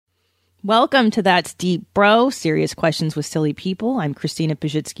Welcome to That's Deep Bro, Serious Questions with Silly People. I'm Christina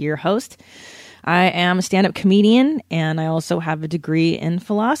Pajitsky, your host. I am a stand-up comedian, and I also have a degree in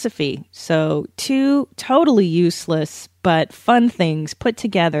philosophy. So two totally useless but fun things put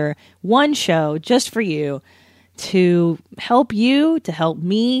together, one show just for you, to help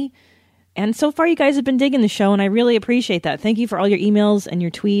me. And so far, you guys have been digging the show, and I really appreciate that. Thank you for all your emails and your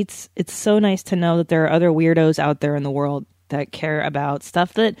tweets. It's so nice to know that there are other weirdos out there in the world that care about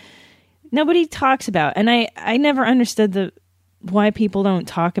stuff that nobody talks about. And I never understood why people don't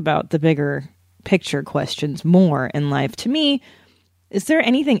talk about the bigger picture questions more in life. To me, is there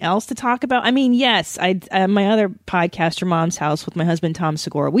anything else to talk about? I mean, yes, my other podcast, Your Mom's House, with my husband, Tom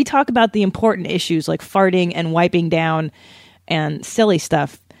Segura, we talk about the important issues like farting and wiping down and silly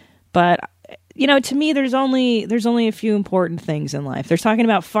stuff. But, you know, to me, there's only a few important things in life. There's talking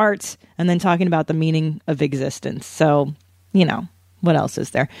about farts and then talking about the meaning of existence. So, you know, what else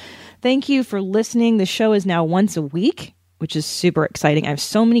is there? Thank you for listening. The show is now once a week, which is super exciting. I have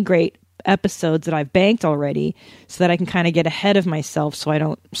so many great episodes that I've banked already so that I can kind of get ahead of myself so I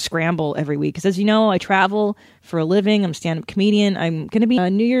don't scramble every week. Because as you know, I travel for a living. I'm a stand-up comedian. I'm going to be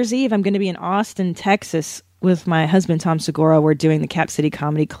on New Year's Eve. I'm going to be in Austin, Texas with my husband, Tom Segura. We're doing the Cap City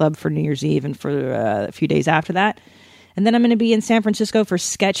Comedy Club for New Year's Eve and for a few days after that. And then I'm going to be in San Francisco for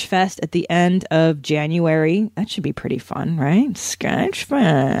Sketch Fest at the end of January. That should be pretty fun, right? Sketch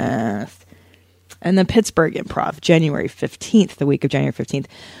Fest. And then Pittsburgh Improv, January 15th, the week of January 15th.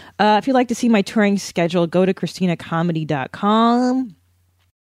 If you'd like to see my touring schedule, go to ChristinaComedy.com.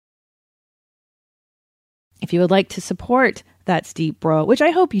 If you would like to support That's Deep Bro, which I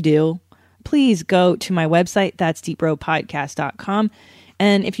hope you do, please go to my website, that'sdeepbropodcast.com.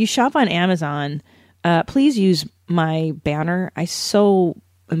 And if you shop on Amazon, please use my banner. I so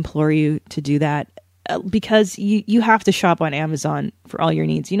implore you to do that because you have to shop on Amazon for all your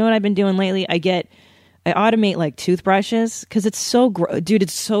needs. You know what I've been doing lately? I automate like toothbrushes because it's so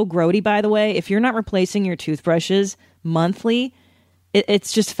it's so grody, by the way. If you're not replacing your toothbrushes monthly,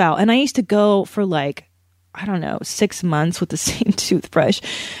 it's just foul. And I used to go for like, I don't know, 6 months with the same toothbrush.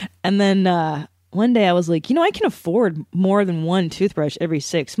 And then one day I was like, I can afford more than one toothbrush every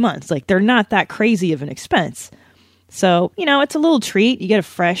 6 months. Like, they're not that crazy of an expense. So, it's a little treat. You get a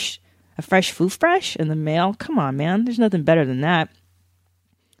fresh toothbrush in the mail. Come on, man. There's nothing better than that.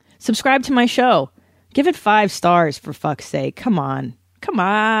 Subscribe to my show. Give it 5 stars, for fuck's sake. Come on.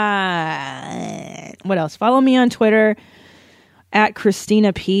 What else? Follow me on Twitter at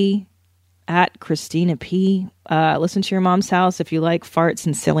Christina P. Listen to Your Mom's House if you like farts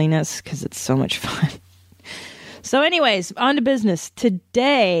and silliness, because it's so much fun. So anyways, on to business.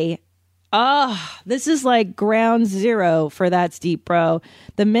 Today, this is like ground zero for That's Deep Bro.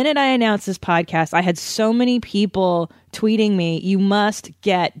 The minute I announced this podcast, I had so many people tweeting me, you must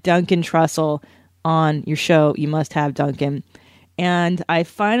get Duncan Trussell on your show. You must have Duncan. And I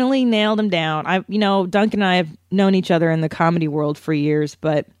finally nailed him down. Duncan and I have known each other in the comedy world for years,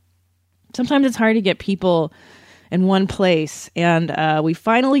 but sometimes it's hard to get people in one place. And we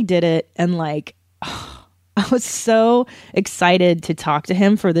finally did it. And I was so excited to talk to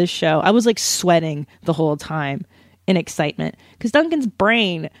him for this show. I was like sweating the whole time in excitement because Duncan's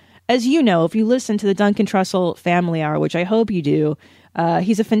brain, as you know, if you listen to the Duncan Trussell Family Hour, which I hope you do,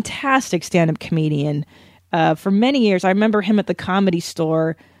 he's a fantastic stand-up comedian. For many years, I remember him at the Comedy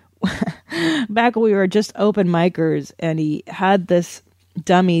Store back when we were just open micers, and he had this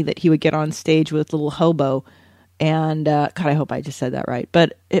dummy that he would get on stage with, little hobo. And God, I hope I just said that right.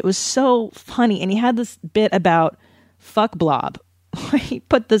 But it was so funny. And he had this bit about fuck blob. He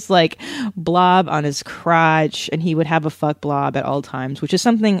put this blob on his crotch, and he would have a fuck blob at all times, which is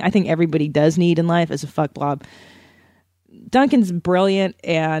something I think everybody does need in life, is a fuck blob. Duncan's brilliant,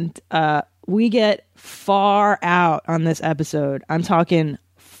 and we get far out on this episode. I'm talking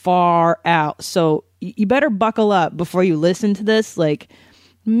far out. So you better buckle up before you listen to this.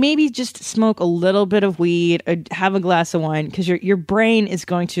 Maybe just smoke a little bit of weed or have a glass of wine, because your brain is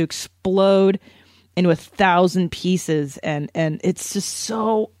going to explode into 1,000 pieces. And it's just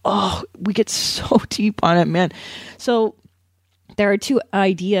so, we get so deep on it, man. So there are 2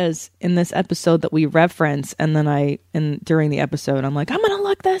 ideas in this episode that we reference. And then during the episode, I'm like, I'm going to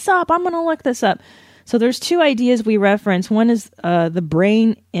look this up. So there's 2 ideas we reference. One is the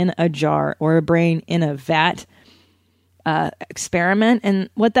brain in a jar, or a brain in a vat experiment. And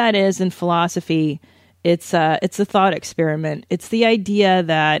what that is in philosophy, it's a thought experiment. It's the idea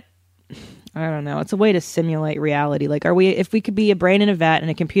that I don't know. It's a way to simulate reality. Like, if we could be a brain in a vat and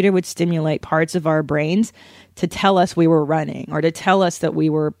a computer would stimulate parts of our brains to tell us we were running or to tell us that we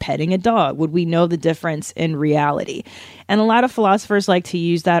were petting a dog, would we know the difference in reality? And a lot of philosophers like to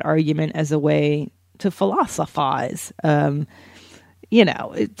use that argument as a way to philosophize.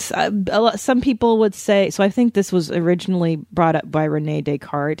 It's some people would say, so I think this was originally brought up by Rene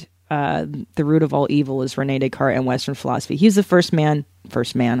Descartes. The root of all evil is Rene Descartes and Western philosophy. He's the first man,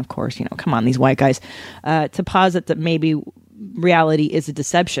 of course, come on, these white guys, to posit that maybe reality is a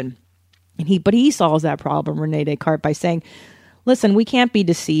deception. But he solves that problem, Rene Descartes, by saying, listen, we can't be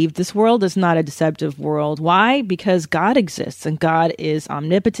deceived. This world is not a deceptive world. Why? Because God exists, and God is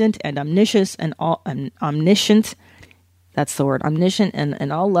omnipotent and omniscient and omniscient. That's the word, omniscient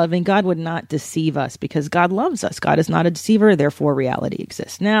and all-loving. God would not deceive us because God loves us. God is not a deceiver, therefore reality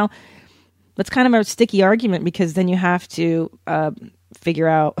exists. Now, that's kind of a sticky argument because then you have to figure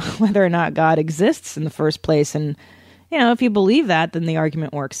out whether or not God exists in the first place. And, if you believe that, then the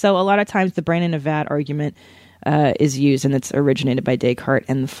argument works. So a lot of times the brain in a vat argument is used, and it's originated by Descartes.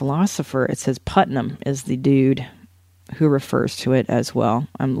 And the philosopher, it says Putnam is the dude who refers to it as well.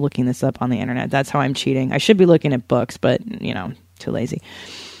 I'm looking this up on the internet. That's how I'm cheating. I should be looking at books, but, too lazy.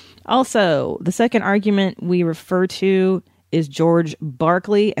 Also, the second argument we refer to is George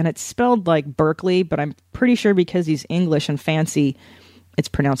Berkeley, and it's spelled like Berkeley, but I'm pretty sure because he's English and fancy, it's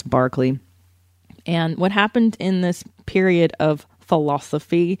pronounced Barkley. And what happened in this period of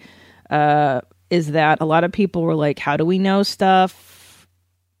philosophy is that a lot of people were like, how do we know stuff?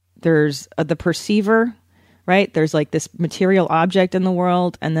 There's the perceiver, right? There's like this material object in the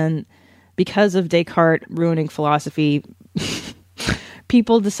world. And then because of Descartes ruining philosophy,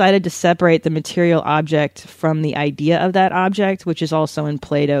 people decided to separate the material object from the idea of that object, which is also in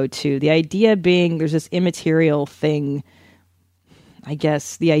Plato too. The idea being there's this immaterial thing, I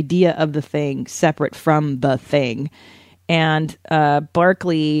guess, the idea of the thing separate from the thing. And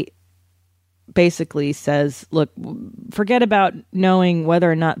Berkeley basically says, look, forget about knowing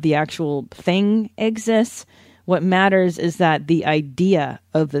whether or not the actual thing exists. What matters is that the idea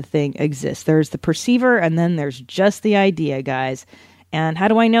of the thing exists. There's the perceiver, and then there's just the idea, guys. And how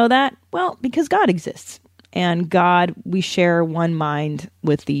do I know that? Well, because God exists. And God, we share one mind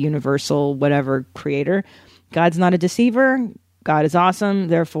with the universal whatever creator. God's not a deceiver. God is awesome.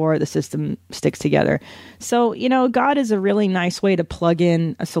 Therefore, the system sticks together. So, God is a really nice way to plug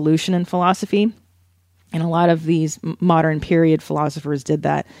in a solution in philosophy. And a lot of these modern period philosophers did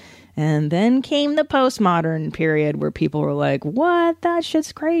that. And then came the postmodern period where people were like, what? That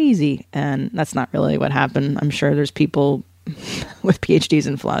shit's crazy. And that's not really what happened. I'm sure there's people with PhDs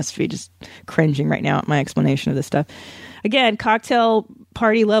in philosophy just cringing right now at my explanation of this stuff. Again, cocktail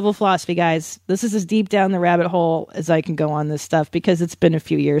party level philosophy, guys. This is as deep down the rabbit hole as I can go on this stuff because it's been a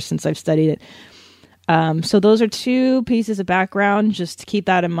few years since I've studied it. So those are two pieces of background, just to keep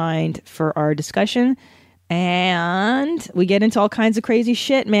that in mind for our discussion. And we get into all kinds of crazy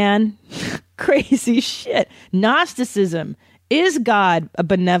shit, man. Crazy shit. Gnosticism. Is God a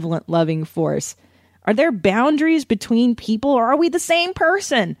benevolent, loving force? Are there boundaries between people, or are we the same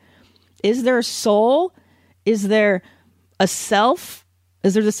person? Is there a soul? Is there a self?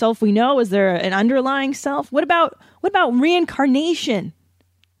 Is there the self we know? Is there an underlying self? What about reincarnation?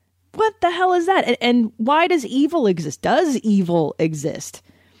 What the hell is that? And why does evil exist? Does evil exist?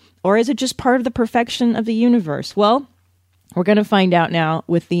 Or is it just part of the perfection of the universe? Well, we're going to find out now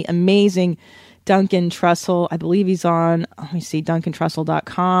with the amazing Duncan Trussell. I believe he's on, let me see,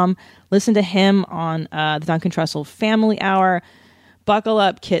 DuncanTrussell.com. Listen to him on the Duncan Trussell Family Hour. Buckle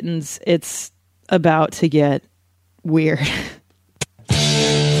up, kittens. It's about to get weird.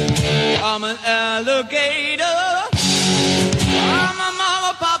 I'm an alligator. I'm a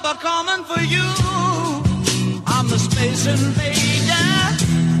mama, papa coming for you. I'm the space invader.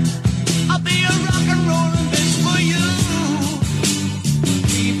 I'll be a rock and rollin' bitch for you.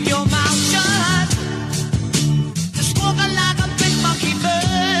 Keep your mouth shut. Just walking like a big monkey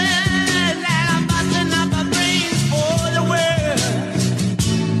bird. And I'm busting up my brains for the world.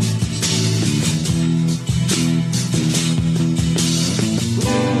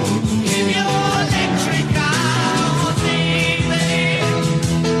 Give your electric out, baby.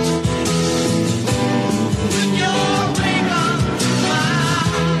 With your ring on my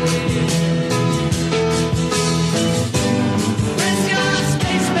way. Press your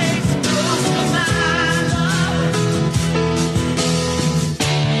space close to my love.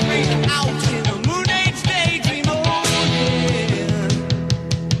 Break out in a moon age daydream, oh yeah.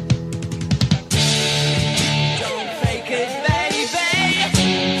 Don't fake it, baby.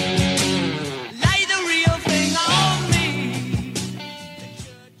 Lay the real thing on me.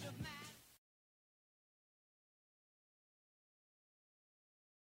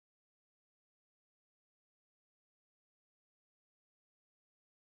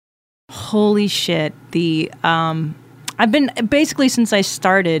 Holy shit. I've been basically since I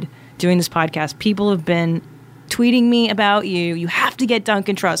started doing this podcast, people have been tweeting me about you. You have to get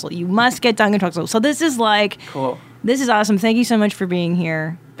Duncan Trussell. You must get Duncan Trussell. So this is like, Cool. This is awesome. Thank you so much for being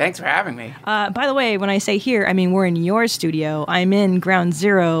here. Thanks for having me. By the way, when I say here, I mean we're in your studio. I'm in ground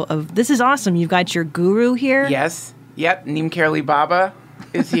zero of. This is awesome. You've got your guru here. Yes. Yep. Neem Karoli Baba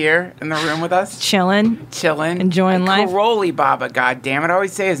is here in the room with us. Chilling. Enjoying life. Karoli Baba. God damn it. I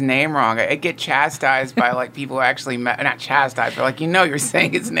always say his name wrong. I get chastised by like people who actually not chastised, but like, you're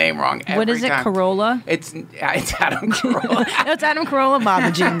saying his name wrong every What is it, time. Corrolla? It's Adam Corrolla. No, it's Adam Corrolla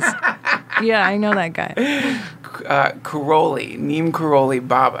Baba jeans. Yeah, I know that guy. Karoli, Neem Karoli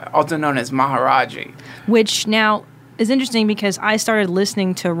Baba, also known as Maharaji. Which now is interesting because I started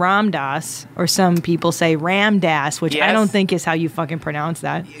listening to Ram Dass, or some people say Ram Dass, which I Yes. don't think is how you fucking pronounce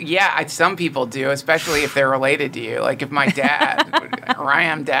that. Yeah, some people do, especially if they're related to you. Like if my dad,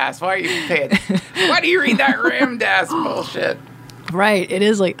 Ram Dass, why do you read that Ram Dass bullshit? Right. It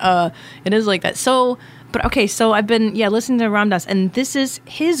is like that. So, but okay, so I've been listening to Ram Dass, and this is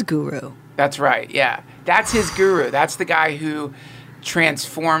his guru. That's right. Yeah, that's his guru. That's the guy who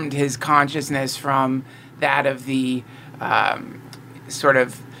transformed his consciousness from that of the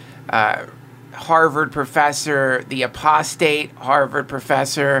Harvard professor, the apostate Harvard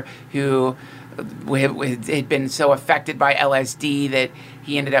professor who had been so affected by LSD that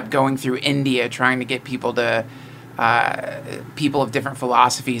he ended up going through India trying to get people of different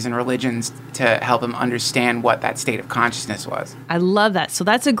philosophies and religions to help him understand what that state of consciousness was. I love that. So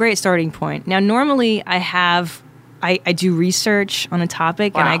that's a great starting point. Now, normally I do research on a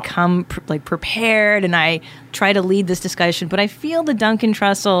topic and I come prepared and I try to lead this discussion, but I feel the Duncan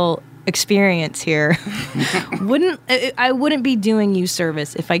Trussell experience here I wouldn't be doing you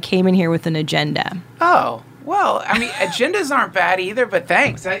service if I came in here with an agenda. Oh, well, I mean, agendas aren't bad either, but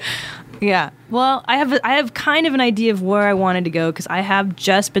thanks. Yeah. Well, I have kind of an idea of where I wanted to go because I have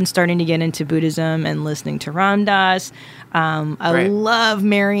just been starting to get into Buddhism and listening to Ram Dass. I love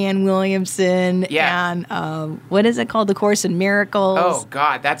Marianne Williamson. Yeah. And what is it called? The Course in Miracles. Oh,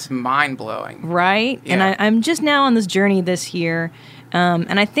 God, that's mind-blowing. Right? Yeah. And I'm just now on this journey this year.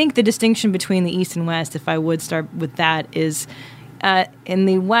 And I think the distinction between the East and West, if I would start with that, is in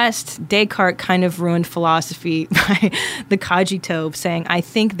the West, Descartes kind of ruined philosophy by the cogito of saying, I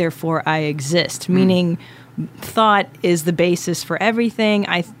think, therefore I exist, meaning thought is the basis for everything.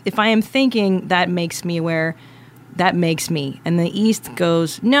 If I am thinking, that makes me aware, that makes me. And the East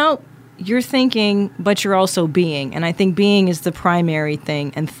goes, no, you're thinking, but you're also being. And I think being is the primary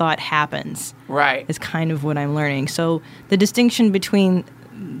thing, and thought happens. Right. Is kind of what I'm learning. So the distinction between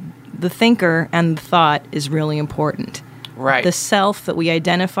the thinker and the thought is really important. Right. The self that we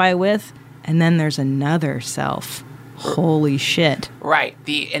identify with, and then there's another self. Holy shit. Right.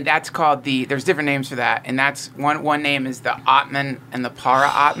 And that's called there's different names for that. And that's one name is the Atman and the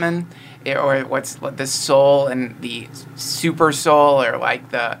Para-Atman, or what's the soul and the super soul, or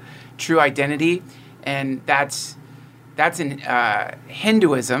like the true identity. And that's in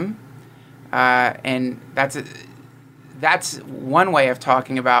Hinduism. And that's one way of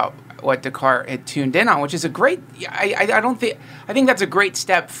talking about what Descartes had tuned in on, which is a great. I think that's a great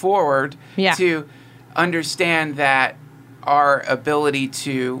step forward to understand that our ability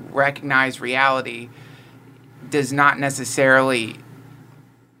to recognize reality does not necessarily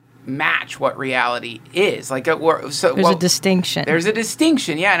match what reality is. Like, there's a distinction. There's a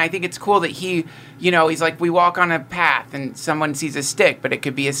distinction, yeah. And I think it's cool that he's like, we walk on a path and someone sees a stick, but it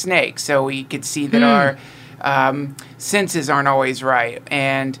could be a snake. So we could see that our senses aren't always right.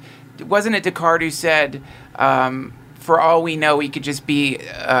 And wasn't it Descartes who said, for all we know, we could just be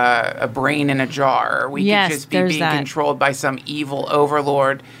a brain in a jar, or we could just be being controlled by some evil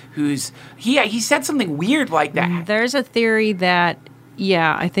overlord who's... He said something weird like that. There's a theory that,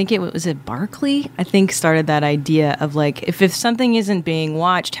 I think it was Berkeley, I think, started that idea of like, if something isn't being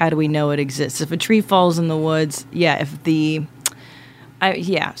watched, how do we know it exists? If a tree falls in the woods,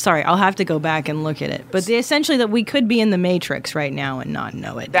 sorry, I'll have to go back and look at it. But essentially that we could be in the Matrix right now and not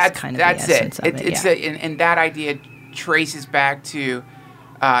know it. That's kind of the essence of it. And that idea traces back to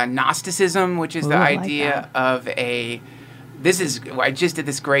Gnosticism, which is the idea of I just did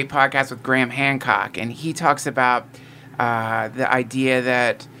this great podcast with Graham Hancock, and he talks about the idea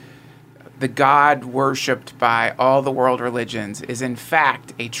that the God worshipped by all the world religions is in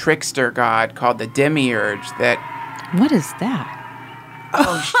fact a trickster god called the Demiurge. What is that?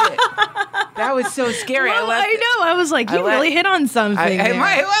 Oh, shit. That was so scary. Well, I know. I was like, you really hit on something.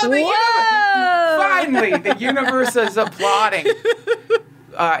 Finally, the universe is applauding.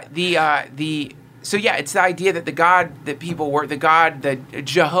 So yeah, it's the idea that the God that people were, the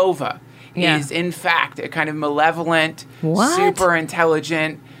Jehovah, is in fact a kind of malevolent, super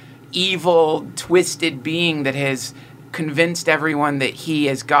intelligent, evil, twisted being that has convinced everyone that he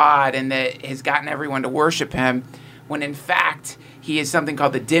is God and that has gotten everyone to worship him, when in fact he is something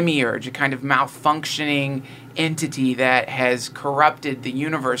called the demiurge, a kind of malfunctioning entity that has corrupted the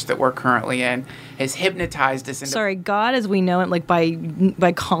universe that we're currently in, has hypnotized us into... God as we know it, like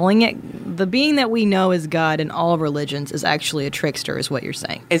by calling it, the being that we know as God in all religions is actually a trickster, is what you're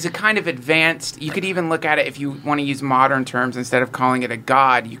saying. Is a kind of advanced, you could even look at it, if you want to use modern terms, instead of calling it a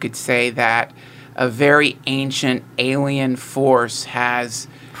god, you could say that a very ancient alien force has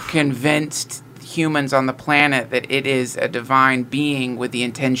convinced humans on the planet that it is a divine being with the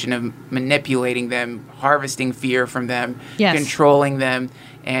intention of manipulating them, harvesting fear from them, controlling them,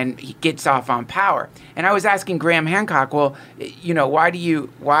 and he gets off on power. And I was asking Graham Hancock, well, why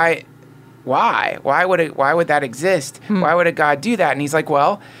would that exist? Why would a god do that? And he's like,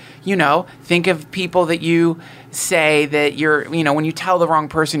 well, think of people that you say that you're, when you tell the wrong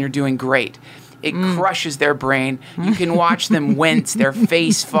person you're doing great. It crushes their brain. You can watch them wince. Their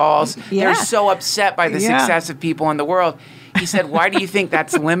face falls. They're so upset by the success of people in the world. He said, why do you think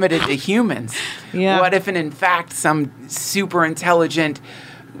that's limited to humans? What if, in fact, some super intelligent,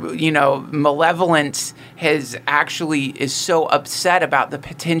 malevolence is so upset about the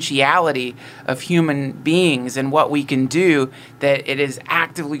potentiality of human beings and what we can do that it is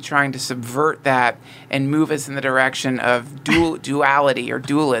actively trying to subvert that and move us in the direction of duality or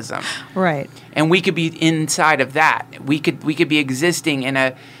dualism. Right. And we could be inside of that. We could be existing in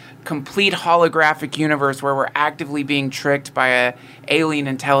a complete holographic universe where we're actively being tricked by a alien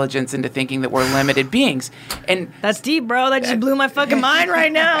intelligence into thinking that we're limited beings. And that's deep, bro. That just blew my fucking mind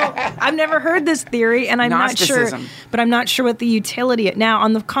right now. I've never heard this theory, and I'm not sure. But I'm not sure what the utility. Now,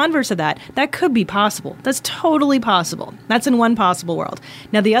 on the converse of that could be possible. That's totally possible. That's in one possible world.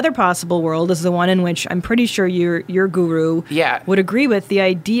 Now, the other possible world is the one in which I'm pretty sure your guru would agree with, the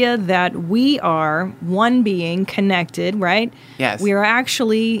idea that we are one being connected, right? Yes. We are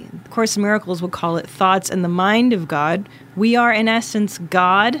actually, Course in Miracles would call it thoughts in the mind of God. We are, in essence,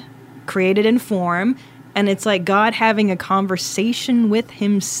 God created in form, and it's like God having a conversation with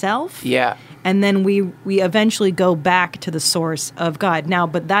himself. Yeah. And then we eventually go back to the source of God. Now,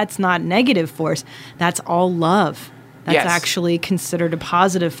 but that's not negative force. That's all love. That's actually considered a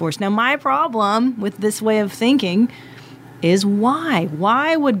positive force. Now, my problem with this way of thinking is why?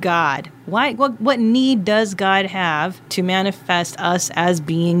 Why would God? What need does God have to manifest us as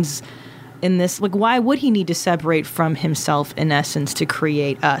beings in this? Like, why would he need to separate from himself, in essence, to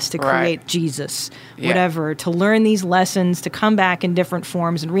create us, to create Jesus, whatever, to learn these lessons, to come back in different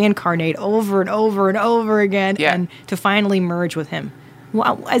forms and reincarnate over and over and over again, and to finally merge with him?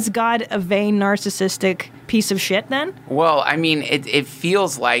 Well, is God a vain, narcissistic piece of shit then? Well, I mean, it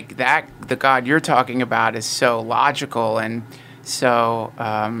feels like that the God you're talking about is so logical and so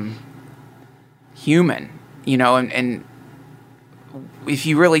human, and if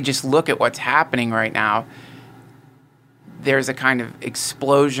you really just look at what's happening right now, there's a kind of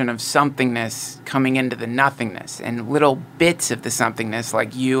explosion of somethingness coming into the nothingness, and little bits of the somethingness,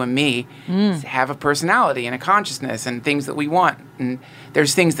 like you and me, have a personality and a consciousness and things that we want. And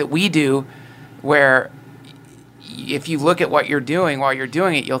there's things that we do where if you look at what you're doing while you're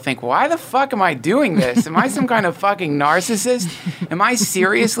doing it, you'll think, why the fuck am I doing this? Am I some kind of fucking narcissist? Am I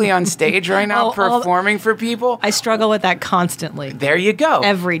seriously on stage right now performing for people? I struggle with that constantly. There you go.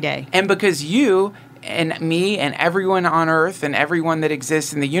 Every day. And because you and me and everyone on Earth and everyone that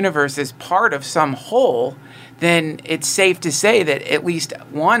exists in the universe is part of some whole, then it's safe to say that at least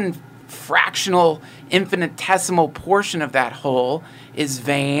one fractional, infinitesimal portion of that whole is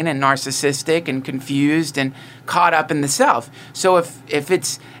vain and narcissistic and confused and caught up in the self. So if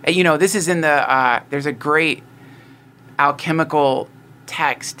it's, this is in the, there's a great alchemical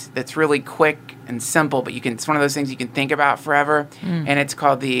text that's really quick and simple, but it's one of those things you can think about forever. And it's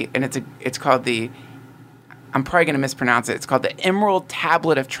called I'm probably going to mispronounce it. It's called the Emerald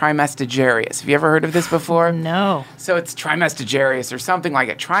Tablet of Trimestigarius. Have you ever heard of this before? No. So it's Trimestigarius or something like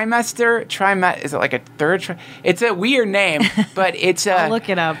it. Is it like a third? It's a weird name, but it's I'll look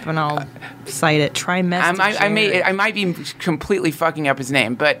it up and I'll cite it. Trimestigarius. I might be completely fucking up his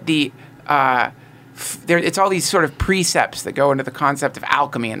name, but it's all these sort of precepts that go into the concept of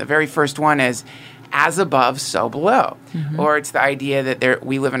alchemy, and the very first one is as above, so below. Or it's the idea that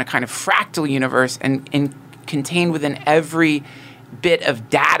we live in a kind of fractal universe, and contained within every bit of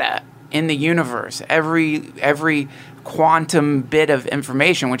data in the universe, every quantum bit of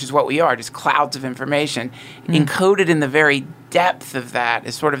information, which is what we are, just clouds of information. Encoded in the very depth of that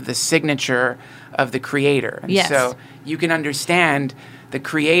is sort of the signature of the creator. And so you can understand the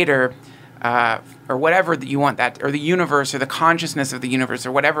creator or whatever that you want that, or the universe, or the consciousness of the universe,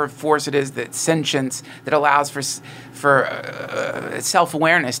 or whatever force it is that sentience that allows for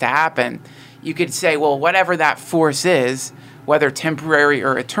self-awareness to happen. You could say, well, whatever that force is, whether temporary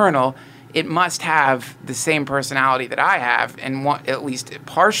or eternal, it must have the same personality that I have, and at least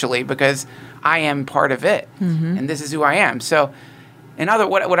partially, because I am part of it, and this is who I am. So,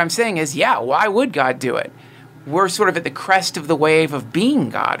 what I'm saying is, why would God do it? We're sort of at the crest of the wave of being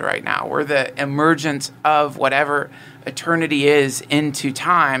God right now. We're the emergence of whatever eternity is into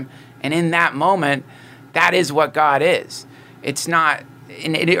time, and in that moment, that is what God is. It's not,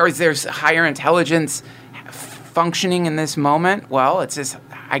 or is there higher intelligence functioning in this moment? Well,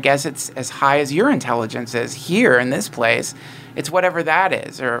 I guess it's as high as your intelligence is here in this place. It's whatever that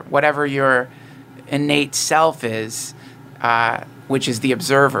is, or whatever your innate self is, which is the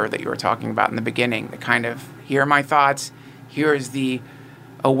observer that you were talking about in the beginning, the kind of, here are my thoughts, here is the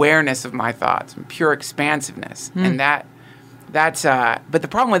awareness of my thoughts, and pure expansiveness. And that's but the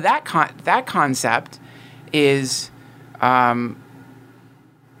problem with that concept is the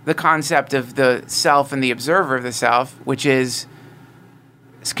concept of the self and the observer of the self, which is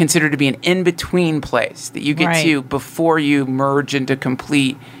considered to be an in-between place that you get to before you merge into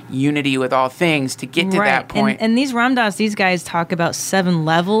complete unity with all things to get to that point. And these Ram Dass, these guys talk about 7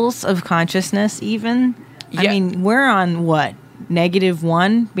 levels of consciousness even. I mean, we're on what?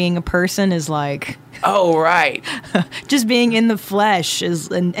 -1 being a person is like... Oh, right. Just being in the flesh is,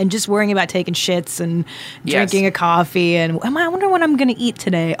 and just worrying about taking shits and drinking a coffee and I wonder what I'm going to eat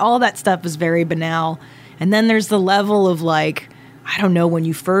today. All that stuff is very banal. And then there's the level of like, I don't know, when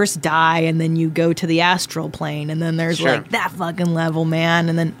you first die and then you go to the astral plane, and then there's like that fucking level, man.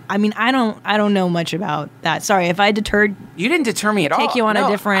 And then, I mean, I don't know much about that. Sorry if I deterred. You didn't deter me at all. Take you on a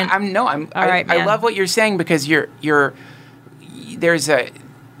different. All right, man. I love what you're saying, because there's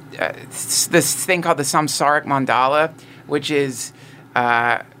this thing called the samsaric mandala, which is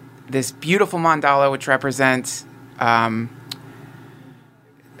this beautiful mandala which represents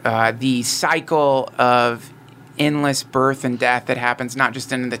the cycle of endless birth and death that happens not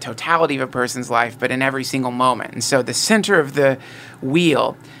just in the totality of a person's life, but in every single moment. And so the center of the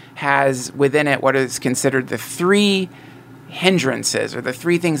wheel has within it what is considered the 3 hindrances, or the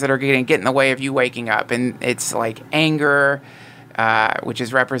 3 things that are going to get in the way of you waking up. And it's like anger, which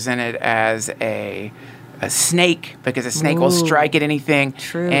is represented as a snake, because a snake will strike at anything.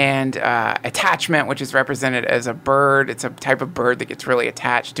 True. And attachment, which is represented as a bird. It's a type of bird that gets really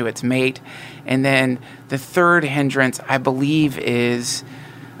attached to its mate. And then the 3rd hindrance, I believe, it's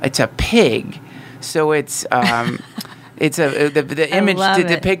a pig. So it's the image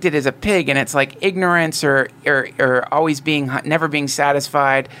depicted as a pig, and it's like ignorance or always never being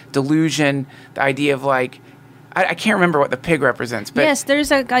satisfied, delusion, the idea of like, I can't remember what the pig represents, but yes,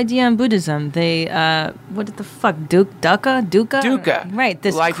 there's an idea in Buddhism. They what the fuck, dukkha, right?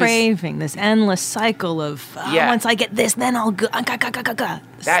 This life craving, this endless cycle of once I get this, then I'll go.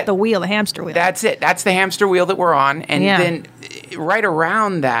 That's the wheel, the hamster wheel. That's it. That's the hamster wheel that we're on, and then right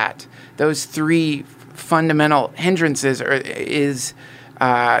around that, those 3 fundamental hindrances is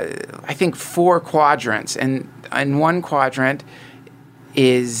I think 4 quadrants, and one quadrant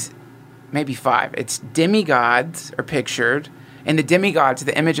is. Maybe 5. It's demigods are pictured. And the demigods,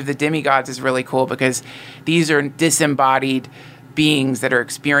 the image of the demigods is really cool, because these are disembodied beings that are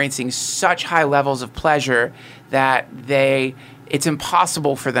experiencing such high levels of pleasure that it's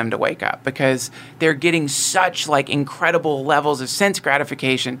impossible for them to wake up, because they're getting such like incredible levels of sense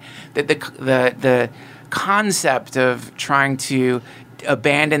gratification that the concept of trying to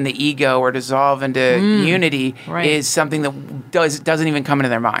abandon the ego or dissolve into unity is something that doesn't even come into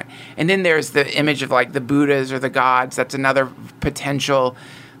their mind. And then there's the image of like the Buddhas or the gods. That's another potential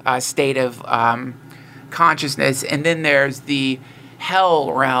state of consciousness. And then there's the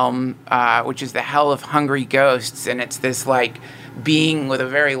hell realm, which is the hell of hungry ghosts, and it's this like being with a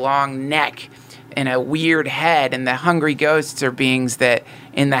very long neck and a weird head, and the hungry ghosts are beings that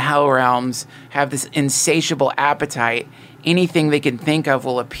in the hell realms have this insatiable appetite. Anything they can think of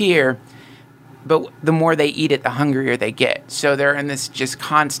will appear, but the more they eat it, the hungrier they get. So they're in this just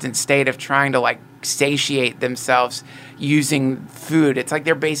constant state of trying to like satiate themselves using food. It's like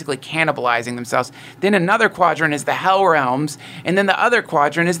they're basically cannibalizing themselves. Then another quadrant is the hell realms, and then the other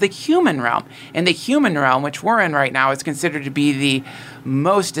quadrant is the human realm. And the human realm, which we're in right now, is considered to be the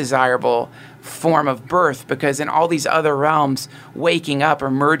most desirable form of birth, because in all these other realms, waking up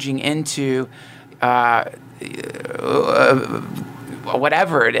or merging into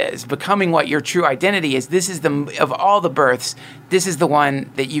whatever it is, becoming what your true identity is, this is of all the births, this is the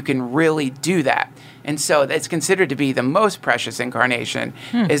one that you can really do that. And so it's considered to be the most precious incarnation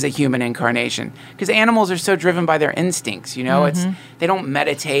is a human incarnation, because animals are so driven by their instincts. They don't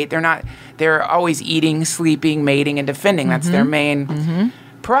meditate. They're always eating, sleeping, mating, and defending. That's their main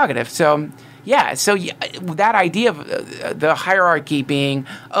prerogative. So that idea of the hierarchy being,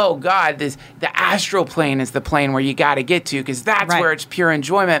 oh God, the astral plane is the plane where you got to get to, because that's where it's pure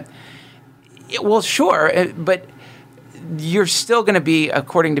enjoyment. Well, sure, but you're still going to be,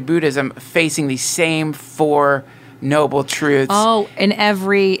 according to Buddhism, facing the same four noble truths. Oh, in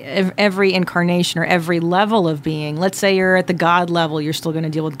every incarnation or every level of being. Let's say you're at the God level, you're still going to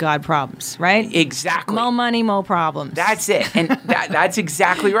deal with God problems, right? Exactly. More money, more problems. That's it, and that's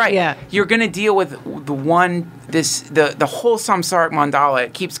exactly right. Yeah. You're going to deal with the whole samsaric mandala.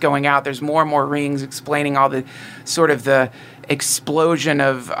 It keeps going out. There's more and more rings explaining all the sort of the explosion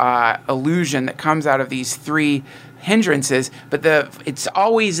of illusion that comes out of these three hindrances, but it's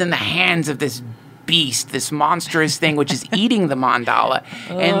always in the hands of this beast, this monstrous thing, which is eating the mandala.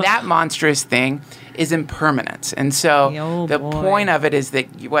 And that monstrous thing is impermanence. And so point of it is that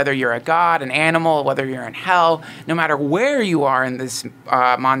whether you're a god, an animal, whether you're in hell, no matter where you are in this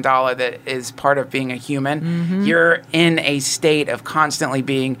mandala that is part of being a human, you're in a state of constantly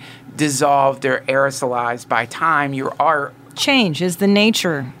being dissolved or aerosolized by time. You are change is the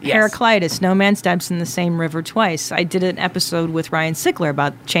nature. Yes. Heraclitus, no man steps in the same river twice. I did an episode with Ryan Sickler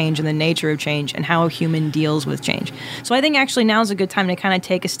about change and the nature of change and how a human deals with change. So I think actually now is a good time to kind of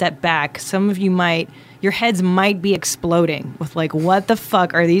take a step back. Some of you your heads might be exploding with like, what the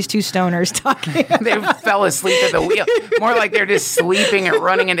fuck are these two stoners talking about? They fell asleep at the wheel. More like they're just sleeping and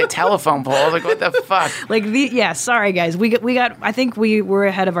running into telephone poles. Like, what the fuck? Sorry guys. We got I think we were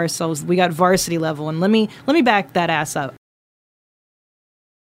ahead of ourselves. We got varsity level, and let me back that ass up.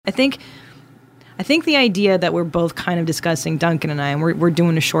 I think the idea that we're both kind of discussing, Duncan and I, and we're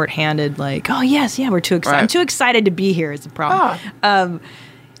doing a shorthanded like, oh yes, yeah, we're too excited. Right. I'm too excited to be here is the problem.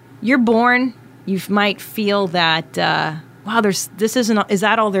 You're born, you might feel that wow, is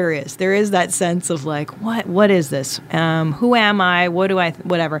that all there is? There is that sense of like, what is this? Who am I?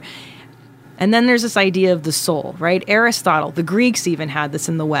 Whatever. And then there's this idea of the soul, right? Aristotle, the Greeks even had this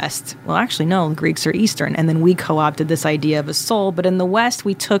in the West. Well, actually, no, the Greeks are Eastern. And then we co-opted this idea of a soul. But in the West,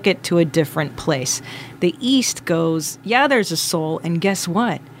 we took it to a different place. The East goes, yeah, there's a soul. And guess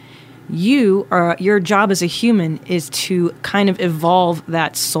what? Your job as a human is to kind of evolve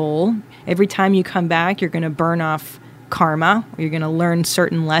that soul. Every time you come back, you're going to burn off karma. Or you're going to learn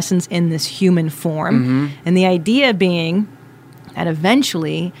certain lessons in this human form. And the idea being that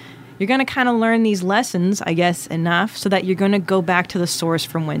eventually you're going to kind of learn these lessons, I guess, enough so that you're going to go back to the source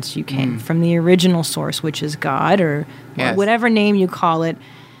from whence you came, from the original source, which is God or whatever name you call it.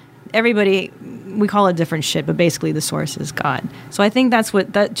 Everybody, we call it different shit, but basically the source is God. So I think that's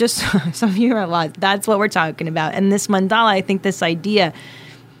just some of you are lost. That's what we're talking about. And this mandala, I think this idea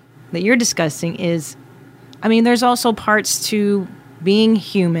that you're discussing is, I mean, there's also parts to being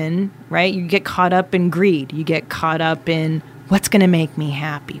human, right? You get caught up in greed. You get caught up in what's going to make me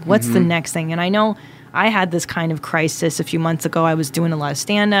happy? What's the next thing? And I know I had this kind of crisis a few months ago. I was doing a lot of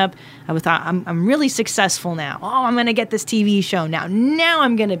stand-up. I thought, I'm really successful now. Oh, I'm going to get this TV show now. Now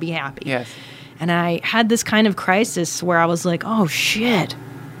I'm going to be happy. Yes. And I had this kind of crisis where I was like, oh, shit,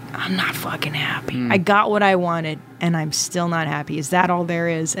 I'm not fucking happy. I got what I wanted, and I'm still not happy. Is that all there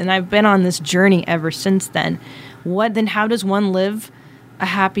is? And I've been on this journey ever since then. Then how does one live a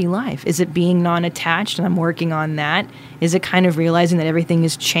happy life? Is it being non-attached? And I'm working on that. Is it kind of realizing that everything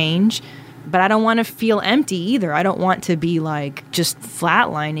is change? But I don't want to feel empty either. I don't want to be like just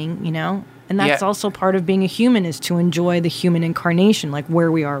flatlining, And that's also part of being a human, is to enjoy the human incarnation, like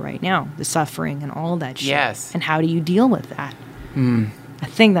where we are right now, the suffering and all that shit. Yes. And how do you deal with that? I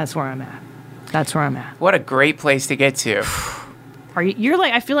think that's where I'm at. What a great place to get to. You're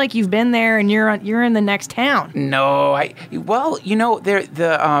like, I feel like you've been there and you're in the next town. No,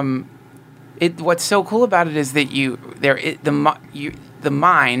 what's so cool about it is that the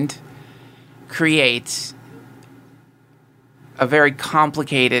mind creates a very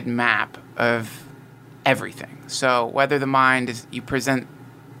complicated map of everything. So whether you present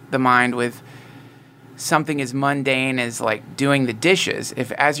the mind with something as mundane as like doing the dishes,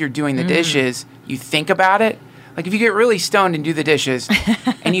 if as you're doing the dishes, you think about it. Like if you get really stoned and do the dishes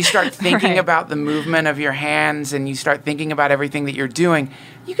and you start thinking about the movement of your hands and you start thinking about everything that you're doing,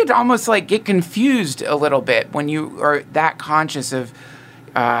 you could almost like get confused a little bit when you are that conscious of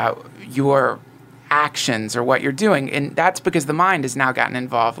your actions or what you're doing. And that's because the mind has now gotten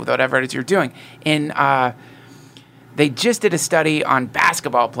involved with whatever it is you're doing. In they just did a study on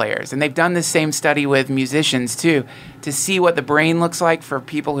basketball players, and they've done this same study with musicians too, to see what the brain looks like for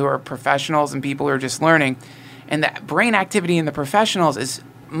people who are professionals and people who are just learning. And the brain activity in the professionals is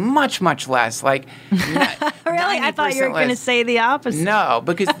much, much less. Like, really? I thought you were going to say the opposite. No,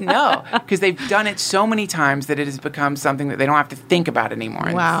 because they've done it so many times that it has become something that they don't have to think about anymore.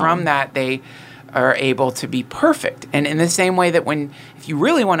 And from that, they are able to be perfect. And in the same way that if you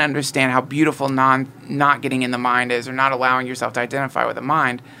really want to understand how beautiful not getting in the mind is, or not allowing yourself to identify with the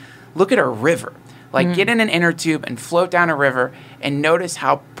mind, look at a river. Like, get in an inner tube and float down a river and notice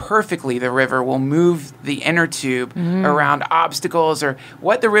how perfectly the river will move the inner tube around obstacles, or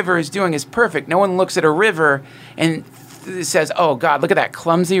what the river is doing is perfect. No one looks at a river and says, oh, God, look at that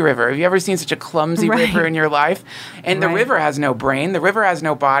clumsy river. Have you ever seen such a clumsy river in your life? And the river has no brain. The river has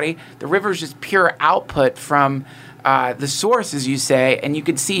no body. The river is just pure output from the source, as you say. And you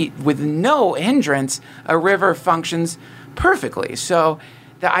can see with no hindrance, a river functions perfectly. So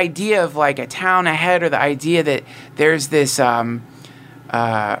the idea of like a town ahead, or the idea that there's this, there's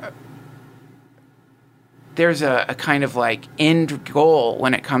a kind of like end goal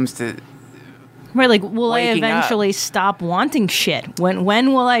when it comes to right, like, will I waking eventually stop wanting shit? When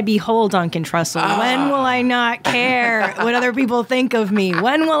will I be whole Duncan Trussell? When will I not care what other people think of me?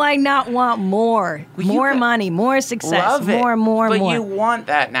 When will I not want more? More money, more success, more. But you want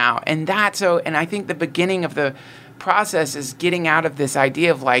that now. And and I think the beginning of the process is getting out of this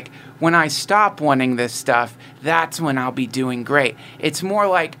idea of like, when I stop wanting this stuff, that's when I'll be doing great. It's more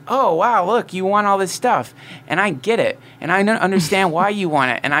like, oh, wow, look, you want all this stuff, and I get it, and I understand why you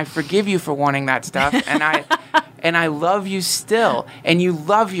want it, and I forgive you for wanting that stuff, and I love you still, and you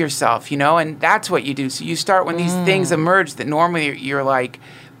love yourself, and that's what you do. So you start, when these things emerge that normally you're like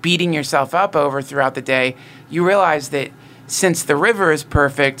beating yourself up over throughout the day, you realize that since the river is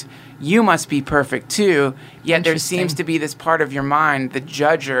perfect, you must be perfect too, yet there seems to be this part of your mind, the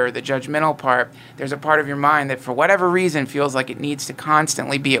judger, the judgmental part, there's a part of your mind that for whatever reason feels like it needs to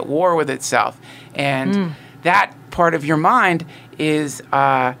constantly be at war with itself. And that part of your mind is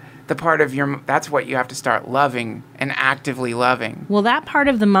the part of that's what you have to start loving and actively loving. Well, that part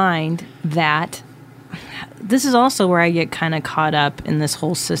of the mind, this is also where I get kind of caught up in this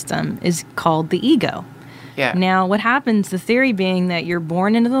whole system, is called the ego. Yeah. Now, what happens, the theory being that you're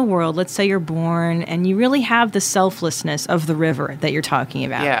born into the world, let's say you're born, and you really have the selflessness of the river that you're talking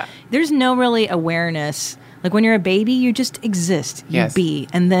about. Yeah. There's no really awareness. Like when you're a baby, you just exist. You be.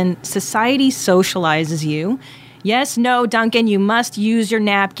 And then society socializes you. Yes, no, Duncan, you must use your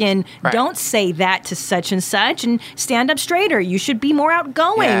napkin. Right. Don't say that to such and such, and stand up straighter. You should be more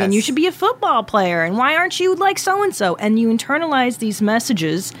outgoing, and you should be a football player. And why aren't you like so-and-so? And you internalize these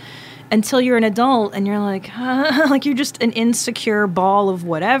messages until you're an adult, and you're like, like you're just an insecure ball of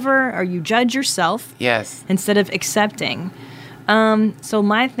whatever, or you judge yourself instead of accepting. So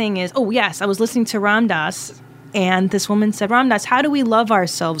my thing is, I was listening to Ram Dass, and this woman said, Ram Dass, how do we love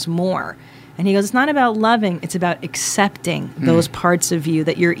ourselves more? And he goes, it's not about loving, it's about accepting those parts of you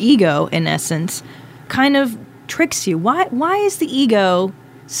that your ego, in essence, kind of tricks you. Why is the ego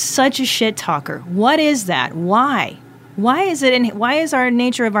such a shit talker? What is that? Why? Why is our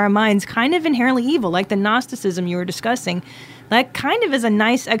nature of our minds kind of inherently evil, like the Gnosticism you were discussing? That kind of is a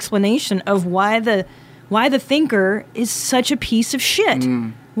nice explanation of why the thinker is such a piece of shit.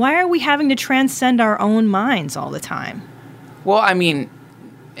 Why are we having to transcend our own minds all the time? Well, I mean,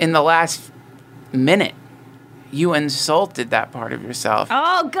 in the last minute, you insulted that part of yourself.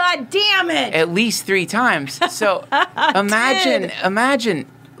 Oh, God damn it! At least 3 times. So imagine.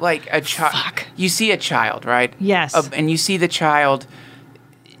 Like a child, you see a child, right? Yes. And you see the child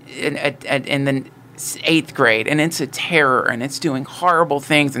in the 8th grade, and it's a terror, and it's doing horrible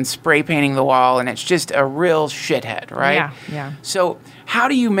things and spray painting the wall, and it's just a real shithead, right? Yeah. So how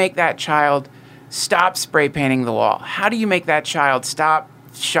do you make that child stop spray painting the wall? How do you make that child stop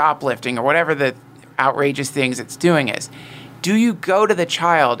shoplifting or whatever the outrageous things it's doing is? Do you go to the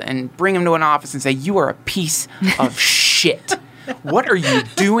child and bring him to an office and say, you are a piece of shit? What are you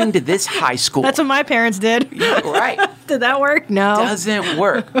doing to this high school? That's what my parents did. Right. Did that work? No. Doesn't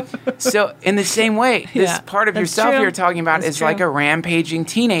work. So in the same way, this part of yourself you're talking about is like a rampaging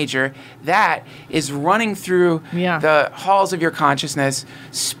teenager that is running through the halls of your consciousness,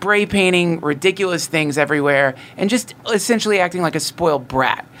 spray painting ridiculous things everywhere, and just essentially acting like a spoiled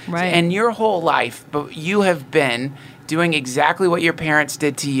brat. Right. And your whole life, but you have been doing exactly what your parents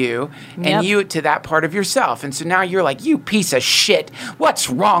did to you, and Yep. you to that part of yourself. And so now you're like, you piece of shit. What's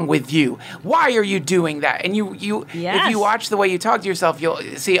wrong with you? Why are you doing that? And you if Yes. you watch the way you talk to yourself, you'll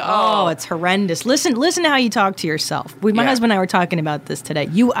see, Oh, it's horrendous. Listen to how you talk to yourself. My Yeah. husband and I were talking about this today.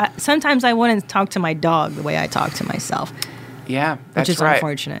 Sometimes I wouldn't talk to my dog the way I talk to myself, yeah, that's which is right.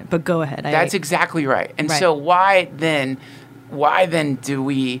 unfortunate. But go ahead. That's exactly right. And Right. so why then do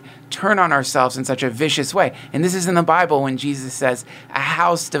we turn on ourselves in such a vicious way? And this is in the Bible when Jesus says, a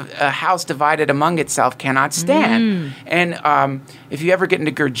house divided among itself cannot stand. And if you ever get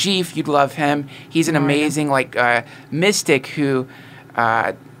into Gurdjieff, you'd love him. He's an amazing mystic who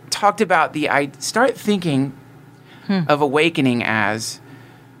talked about start thinking of awakening as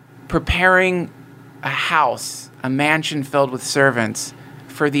preparing a house, a mansion filled with servants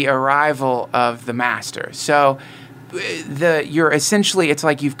for the arrival of the master. So you're essentially, it's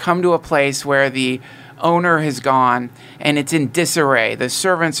like you've come to a place where the owner has gone and it's in disarray. The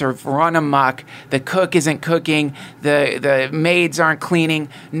servants are run amok. The cook isn't cooking. The maids aren't cleaning.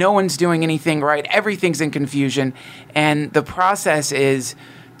 No one's doing anything right. Everything's in confusion. And the process is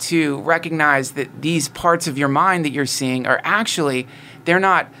to recognize that these parts of your mind that you're seeing are actually, they're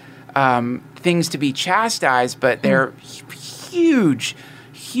not things to be chastised, but they're huge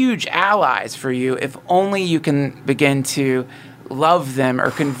allies for you if only you can begin to love them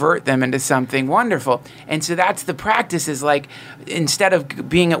or convert them into something wonderful. And so that's the practice, is like, instead of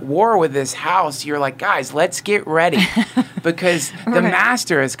being at war with this house, you're like, guys, let's get ready because the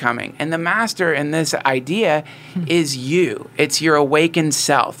master is coming. And the master in this idea is you. It's your awakened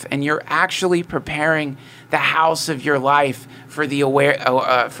self, and you're actually preparing the house of your life for the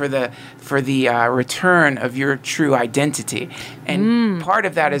return of your true identity. And part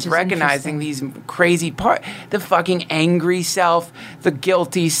of that is recognizing these crazy the fucking angry self, the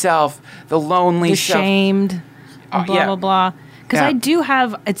guilty self, the lonely the self. shamed, blah, blah, blah. Because Yeah. I do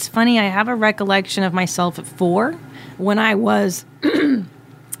have, it's funny, I have a recollection of myself at 4 when I was in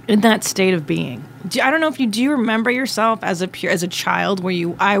that state of being. I don't know if do you remember yourself as a child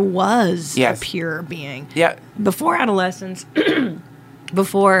where I was Yes. a pure being? Yeah. Before adolescence,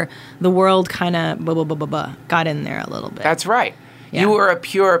 before the world kind of got in there a little bit. That's right. Yeah. You were a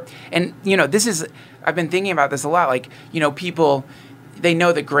pure, and I've been thinking about this a lot. Like, people, they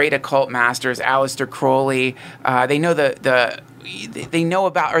know the great occult masters, Aleister Crowley. They know they know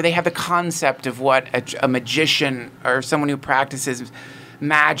about, or they have the concept of what a magician or someone who practices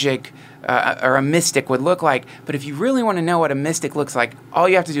magic or a mystic would look like. But if you really want to know what a mystic looks like, all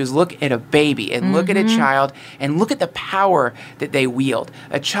you have to do is look at a baby and look at a child and look at the power that they wield.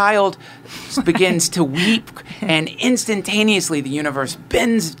 A child begins to weep, and instantaneously the universe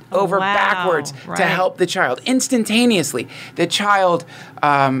bends over backwards to help the child. Instantaneously. The child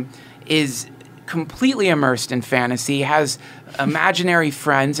is completely immersed in fantasy, has imaginary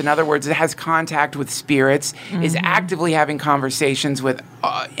friends. In other words, it has contact with spirits, is actively having conversations with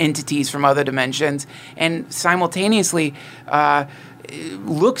entities from other dimensions, and simultaneously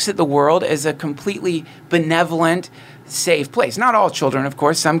looks at the world as a completely benevolent, safe place. Not all children, of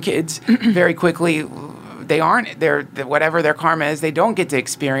course. Some kids very quickly, whatever their karma is, they don't get to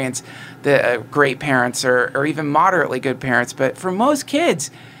experience the great parents or even moderately good parents. But for most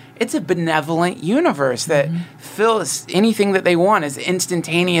kids, it's a benevolent universe that fills anything that they want is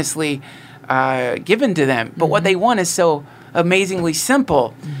instantaneously given to them. But what they want is so amazingly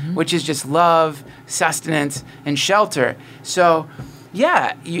simple, which is just love, sustenance, and shelter. So,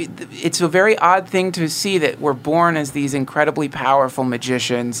 yeah, it's a very odd thing to see that we're born as these incredibly powerful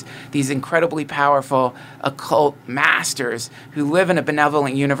magicians, these incredibly powerful occult masters who live in a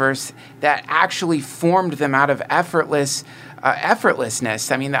benevolent universe that actually formed them out of effortlessness.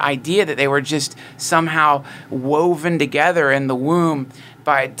 I mean, the idea that they were just somehow woven together in the womb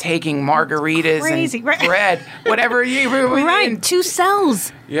by taking margaritas and bread, whatever you right, 2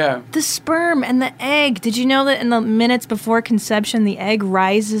 cells. Yeah. The sperm and the egg. Did you know that in the minutes before conception, the egg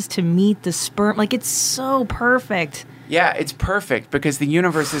rises to meet the sperm? Like, it's so perfect. Yeah, it's perfect because the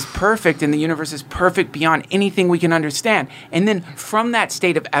universe is perfect, and the universe is perfect beyond anything we can understand. And then from that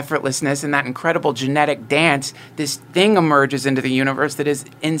state of effortlessness and that incredible genetic dance, this thing emerges into the universe that is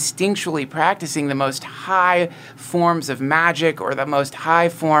instinctually practicing the most high forms of magic or the most high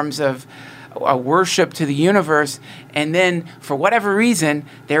forms of worship to the universe. And then, for whatever reason,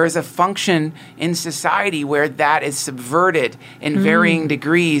 there is a function in society where that is subverted in varying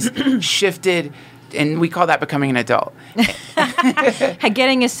degrees, shifted and we call that becoming an adult.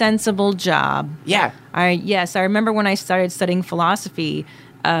 Getting a sensible job. Yeah. I remember when I started studying philosophy,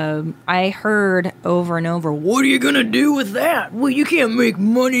 I heard over and over, "What are you gonna do with that? Well, you can't make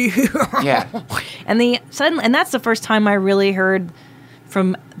money." Yeah. And that's the first time I really heard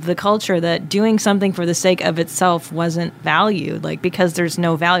from the culture that doing something for the sake of itself wasn't valued, like, because there's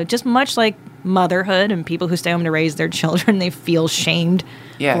no value. Just much like motherhood and people who stay home to raise their children, they feel shamed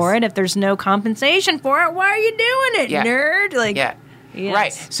for it. If there's no compensation for it, why are you doing it, nerd? Like, yeah. yes.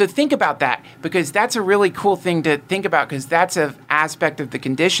 Right. So think about that, because that's a really cool thing to think about, because that's an aspect of the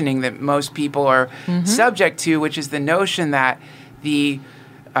conditioning that most people are subject to, which is the notion that the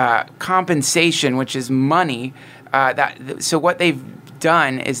compensation, which is money, so what they've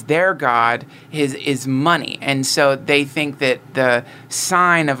done is their god is money, and so they think that the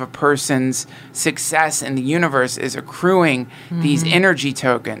sign of a person's success in the universe is accruing these energy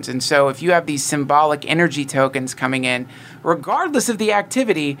tokens. And so if you have these symbolic energy tokens coming in, regardless of the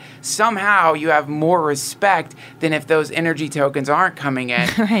activity, somehow you have more respect than if those energy tokens aren't coming in.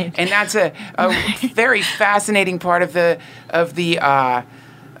 Right. And that's a very fascinating part of the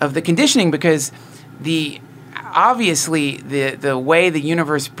conditioning, because obviously the way the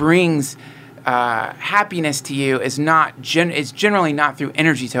universe brings happiness to you is generally not through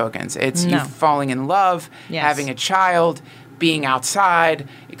energy tokens. It's you falling in love, having a child, being outside,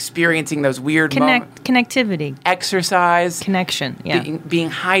 experiencing those weird connectivity, exercise, connection, being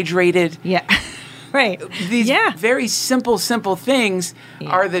hydrated. Yeah. Right. These very simple things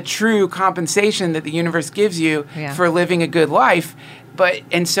are the true compensation that the universe gives you for living a good life.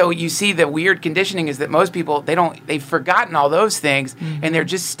 And so you see the weird conditioning is that most people, they've forgotten all those things, and they're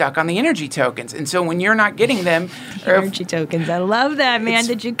just stuck on the energy tokens. And so when you're not getting them, energy tokens, I love that, man.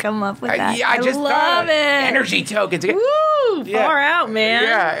 Did you come up with that? I just love it. Energy tokens. Woo, far out, man.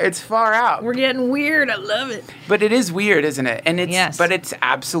 Yeah, it's far out. We're getting weird. I love it. But it is weird, isn't it? And but it's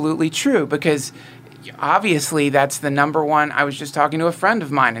absolutely true, because obviously that's the number one. I was just talking to a friend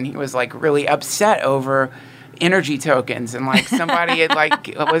of mine, and he was like really upset over energy tokens, and like somebody had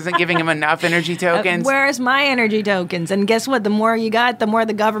wasn't giving him enough energy tokens. Where's my energy tokens? And guess what? The more you got, the more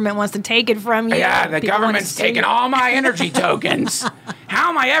the government wants to take it from you. Yeah, the government's taking all my energy tokens.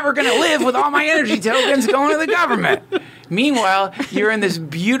 How am I ever going to live with all my energy tokens going to the government? Meanwhile, you're in this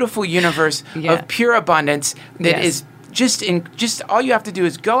beautiful universe of pure abundance that is just all you have to do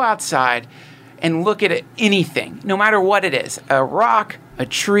is go outside and look at anything, no matter what it is, a rock, a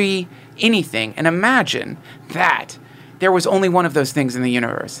tree, anything, and imagine that there was only one of those things in the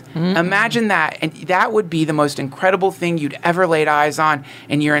universe. Imagine that, and that would be the most incredible thing you'd ever laid eyes on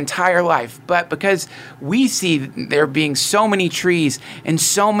in your entire life. But because we see there being so many trees and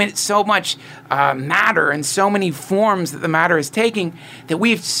so much matter and so many forms that the matter is taking, that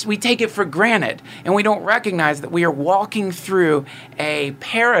we take it for granted, and we don't recognize that we are walking through a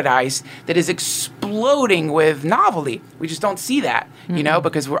paradise that is exploding with novelty. We just don't see that,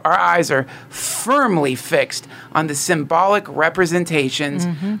 because our eyes are firmly fixed on the symbolic representations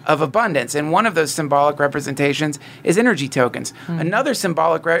of abundance. And one of those symbolic representations is energy tokens. Another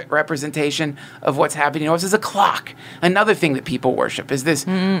symbolic representation of what's happening to us is a clock. Another thing that people worship is this.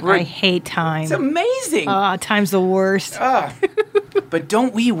 I hate time. It's amazing. Time's the worst. But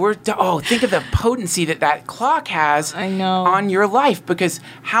don't we think of the potency that clock has on your life, because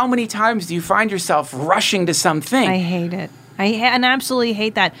how many times do you find yourself rushing to something? I hate it. I absolutely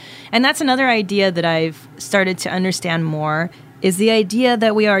hate that. And that's another idea that I've started to understand more, is the idea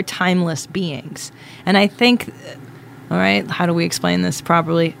that we are timeless beings. And I think, all right, how do we explain this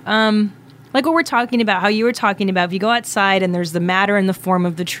properly? Like what we're talking about, how you were talking about, if you go outside and there's the matter in the form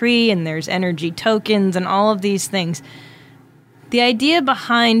of the tree and there's energy tokens and all of these things. The idea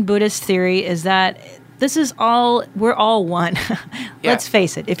behind Buddhist theory is that we're all one. Let's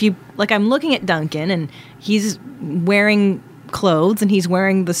face it. I'm looking at Duncan, and he's wearing clothes, and he's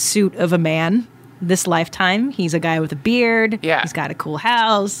wearing the suit of a man this lifetime. He's a guy with a beard. Yeah. He's got a cool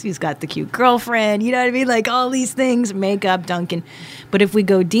house. He's got the cute girlfriend. You know what I mean? Like all these things make up Duncan. But if we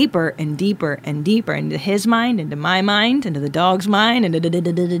go deeper and deeper and deeper into his mind, into my mind, into the dog's mind,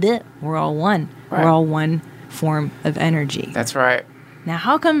 and we're all one. Right. We're all one form of energy. That's right. Now,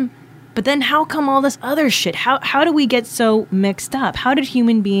 how come all this other shit? How do we get so mixed up? How did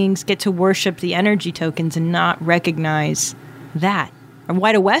human beings get to worship the energy tokens and not recognize that? Or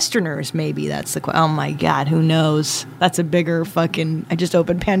why do Westerners, maybe that's the question. Oh my God, who knows? That's a bigger fucking, I just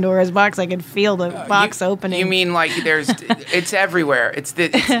opened Pandora's box. I can feel the box opening. You mean like it's everywhere.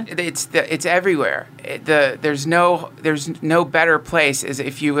 It's everywhere. There's no better place as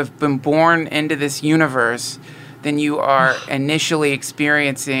if you have been born into this universe than you are initially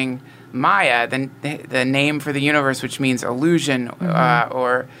experiencing Maya, the name for the universe, which means illusion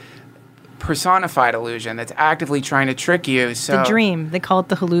or personified illusion that's actively trying to trick you. So The dream. They call it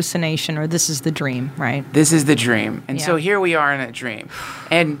the hallucination, or this is the dream, right? This is the dream. And so here we are in a dream.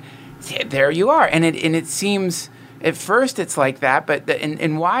 And there you are. And it seems, at first it's like that, but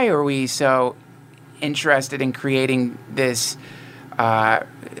and why are we so interested in creating this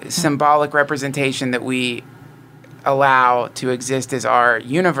symbolic representation that we allow to exist as our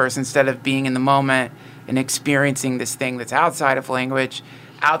universe instead of being in the moment and experiencing this thing that's outside of language,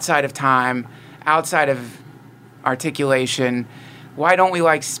 outside of time, outside of articulation? Why don't we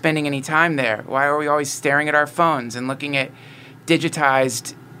like spending any time there? Why are we always staring at our phones and looking at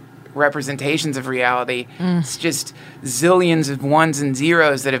digitized representations of reality? It's just zillions of ones and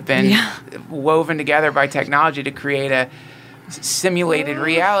zeros that have been woven together by technology to create a simulated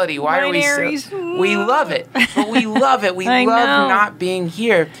reality. Why are we so... We love it. But we love it. We love not being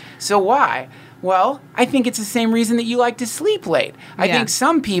here. So why? Well, I think it's the same reason that you like to sleep late. I think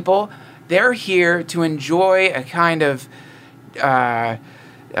some people, they're here to enjoy a kind of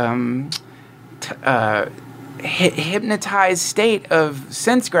hypnotized state of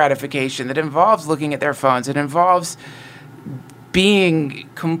sense gratification that involves looking at their phones. It involves being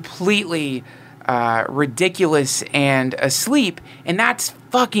completely ridiculous and asleep, and that's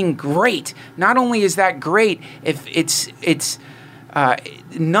fucking great. Not only is that great, if it's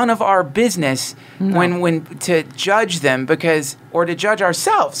none of our business when to judge them or to judge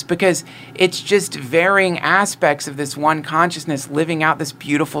ourselves, because it's just varying aspects of this one consciousness living out this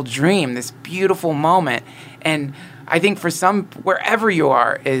beautiful dream, this beautiful moment. And I think for some, wherever you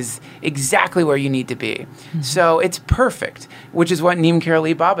are is exactly where you need to be. Mm-hmm. So it's perfect, which is what Neem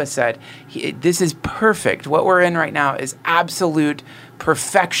Karoli Baba said. This is perfect. What we're in right now is absolute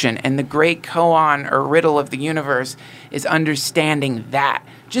perfection. And the great koan or riddle of the universe is understanding that.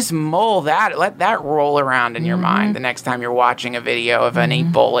 Just mull that. Let that roll around in your mind the next time you're watching a video of an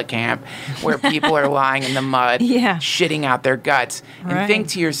Ebola camp where people are lying in the mud, shitting out their guts. And think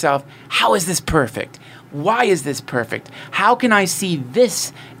to yourself, how is this perfect? Why is this perfect? How can I see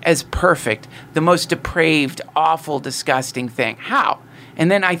this as perfect? The most depraved, awful, disgusting thing. How? And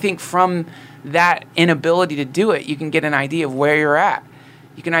then I think from that inability to do it, you can get an idea of where you're at.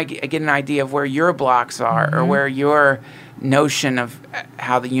 You can get an idea of where your blocks are or where your notion of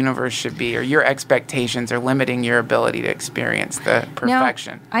how the universe should be or your expectations are limiting your ability to experience the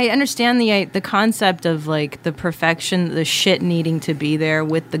perfection. Now, I understand the concept of like the perfection, the shit needing to be there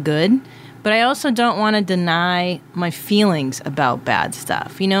with the good. But I also don't want to deny my feelings about bad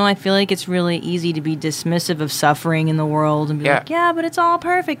stuff. You know, I feel like it's really easy to be dismissive of suffering in the world and be like, yeah, but it's all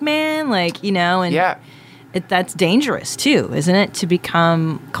perfect, man. Like, you know, and that's dangerous too, isn't it? To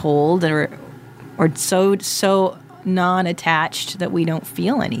become cold or so non-attached that we don't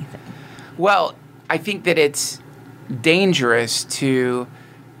feel anything. Well, I think that it's dangerous to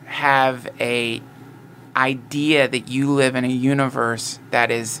have a idea that you live in a universe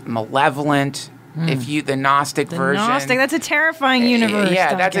that is malevolent. If you the Gnostic version, that's a terrifying universe.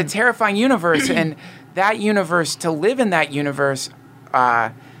 Yeah, that's a terrifying universe, and that universe, to live in that universe,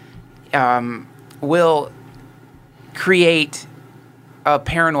 will create a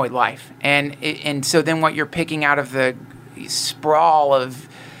paranoid life, and so then what you're picking out of the sprawl of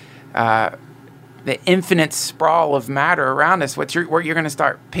the infinite sprawl of matter around us, what you're going to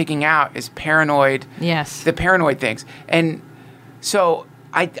start picking out is paranoid. Yes. The paranoid things. And so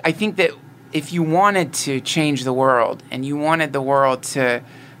I think that if you wanted to change the world and you wanted the world to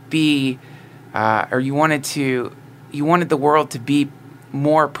be, or you wanted the world to be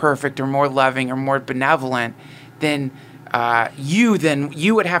more perfect or more loving or more benevolent, then you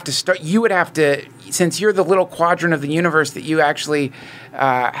would have to, since you're the little quadrant of the universe that you actually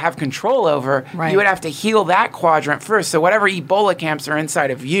have control over, you would have to heal that quadrant first. So whatever Ebola camps are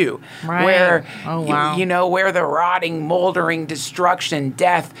inside of you, where where the rotting, moldering, destruction,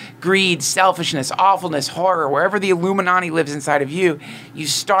 death, greed, selfishness, awfulness, horror, wherever the Illuminati lives inside of you, you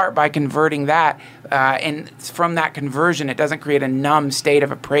start by converting that. And from that conversion, it doesn't create a numb state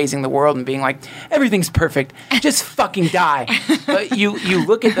of appraising the world and being like, everything's perfect, just fucking die. But you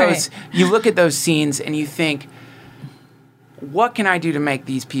look at those scenes and you think, what can I do to make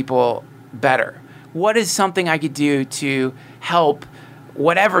these people better? What is something I could do to help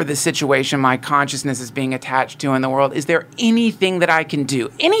whatever the situation my consciousness is being attached to in the world? Is there anything that I can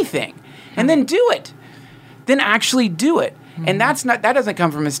do? Anything. And then do it. Then actually do it. And that doesn't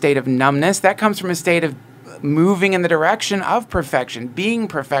come from a state of numbness. That comes from a state of moving in the direction of perfection, being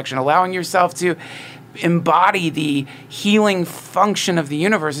perfection, allowing yourself to embody the healing function of the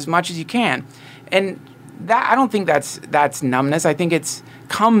universe as much as you can. And that I don't think that's numbness. I think it's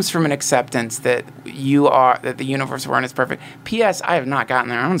comes from an acceptance that that the universe weren't as perfect. P.S. I have not gotten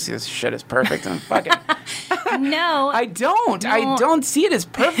there. I don't see this shit as perfect. And fuck it. No, I don't. No. I don't see it as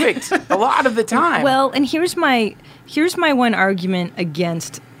perfect a lot of the time. Well, and here's my one argument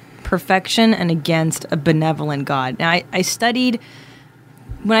against perfection and against a benevolent God. Now, I studied.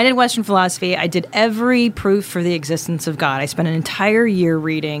 When I did Western philosophy, I did every proof for the existence of God. I spent an entire year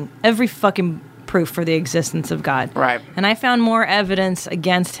reading every fucking proof for the existence of God. Right. And I found more evidence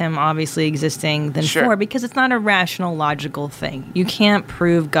against him obviously existing than for, because it's not a rational, logical thing. You can't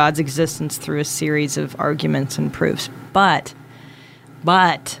prove God's existence through a series of arguments and proofs. But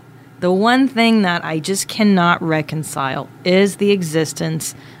the one thing that I just cannot reconcile is the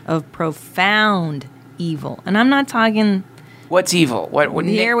existence of profound evil. And I'm not talking... What's evil? What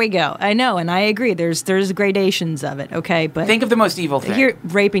Here we go. I know, and I agree. There's gradations of it. Okay, but think of the most evil thing. Here,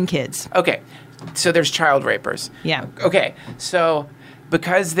 raping kids. Okay, so there's child rapers. Yeah. Okay, so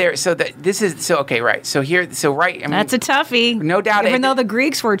because they're okay, right. So here, so right. I mean, that's a toughie. No doubt. Even though the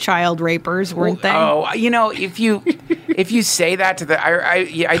Greeks were child rapers, weren't they? Oh, if you say that to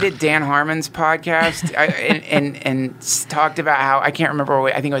I did Dan Harmon's podcast and talked about how I can't remember.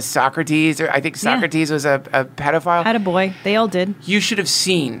 I think it was Socrates, or I think Socrates was a pedophile. Had a boy. They all did. You should have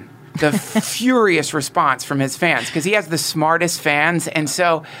seen the furious response from his fans, because he has the smartest fans. And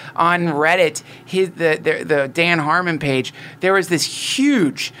so on Reddit, the Dan Harmon page, there was this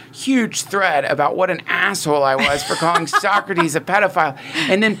huge thread about what an asshole I was for calling Socrates a pedophile,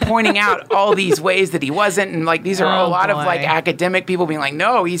 and then pointing out all these ways that he wasn't. And like, these are a lot of like academic people being like,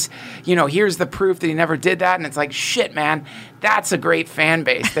 no, he's, here's the proof that he never did that. And it's like, shit, man. That's a great fan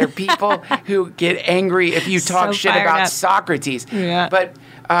base. They're people who get angry if you talk shit about Socrates. Yeah. But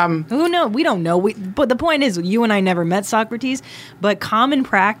who knows? We don't know. But the point is, you and I never met Socrates. But common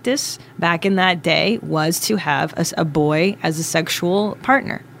practice back in that day was to have a boy as a sexual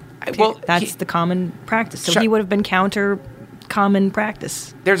partner. Well, that's the common practice. So he would have been counter common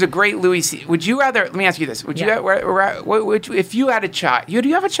practice. There's a great Louis C. Would you rather? Let me ask you this: Would you? If you had a child, do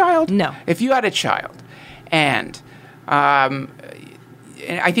you have a child? No. If you had a child, and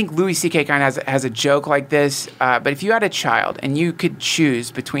I think Louis C.K. kind of has a joke like this, but if you had a child and you could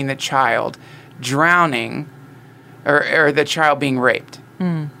choose between the child drowning or the child being raped,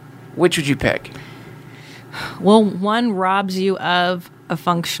 which would you pick? Well, one robs you of a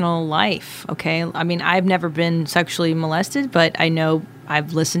functional life, okay? I mean, I've never been sexually molested, but I know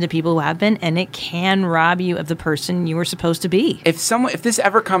I've listened to people who have been, and it can rob you of the person you were supposed to be. If this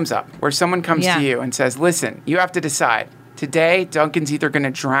ever comes up, where someone comes to you and says, listen, you have to decide, today Duncan's either going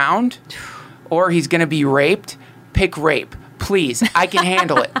to drown or he's going to be raped, pick rape. Please, I can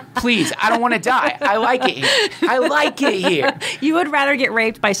handle it. Please, I don't want to die. I like it here. You would rather get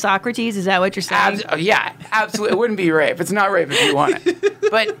raped by Socrates? Is that what you're saying? Yeah, absolutely. It wouldn't be rape. It's not rape if you want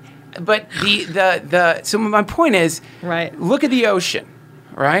it. But so my point is, right. Look at the ocean,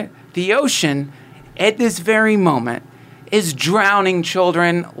 right? The ocean at this very moment is drowning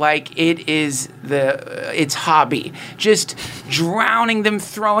children like it is its hobby. Just drowning them,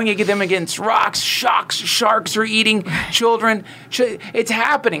 throwing them against rocks. Sharks are eating children. It's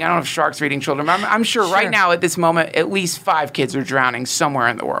happening. I don't know if sharks are eating children, but I'm sure right now at this moment, at least 5 kids are drowning somewhere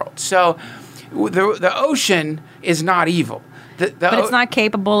in the world. So the ocean is not evil. But it's not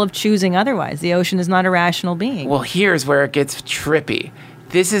capable of choosing otherwise. The ocean is not a rational being. Well, here's where it gets trippy.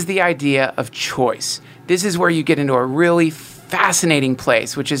 This is the idea of choice. This is where you get into a really fascinating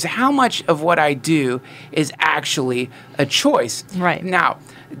place, which is how much of what I do is actually a choice. Right. Now,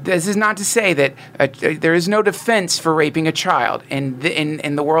 this is not to say that there is no defense for raping a child in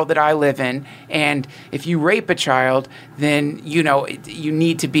the world that I live in. And if you rape a child, then you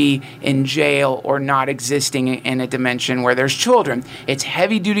need to be in jail or not existing in a dimension where there's children. It's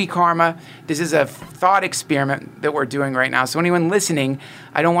heavy-duty karma. This is a thought experiment that we're doing right now. So anyone listening,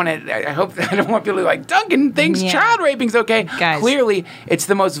 I don't want people to be like, Duncan thinks child raping's okay. Guys. Clearly, it's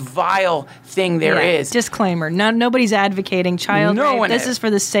the most vile thing there is. Disclaimer: nobody's advocating child rape. This is for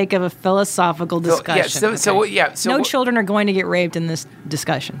the sake of a philosophical discussion. No children are going to get raped in this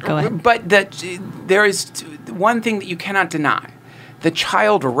discussion. Go ahead. But there is one thing that you cannot deny. The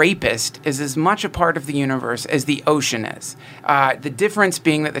child rapist is as much a part of the universe as the ocean is. The difference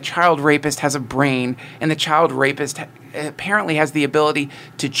being that the child rapist has a brain and the child rapist apparently has the ability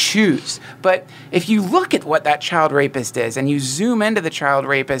to choose. But if you look at what that child rapist is and you zoom into the child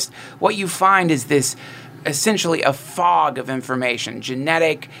rapist, what you find is this essentially a fog of information,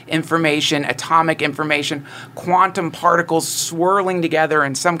 genetic information, atomic information, quantum particles swirling together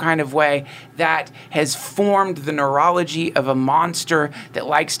in some kind of way that has formed the neurology of a monster that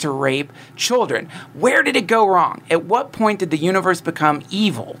likes to rape children. Where did it go wrong? At what point did the universe become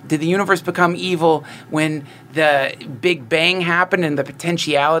evil? Did the universe become evil when the Big Bang happened and the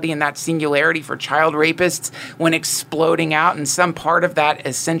potentiality and that singularity for child rapists when exploding out and some part of that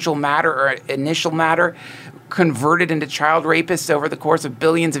essential matter or initial matter converted into child rapists over the course of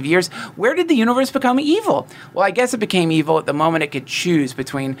billions of years? Where did the universe become evil? Well, I guess it became evil at the moment it could choose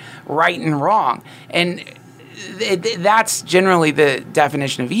between right and wrong. And that's generally the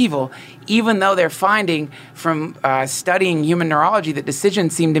definition of evil, even though they're finding from studying human neurology that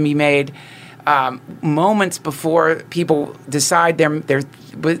decisions seem to be made moments before people decide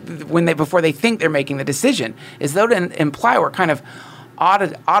before they think they're making the decision, as though to imply we're kind of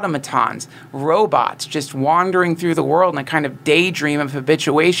automatons, robots, just wandering through the world in a kind of daydream of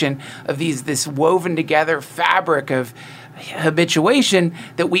habituation of this woven together fabric of habituation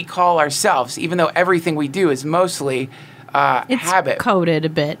that we call ourselves, even though everything we do is mostly habit. It's coded a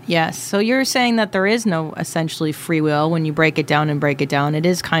bit, yes. So you're saying that there is no essentially free will when you break it down. It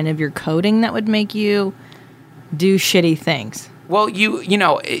is kind of your coding that would make you do shitty things. Well, you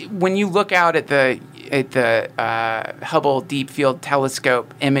know, when you look out at the Hubble Deep Field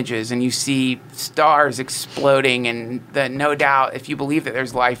Telescope images and you see stars exploding, and no doubt, if you believe that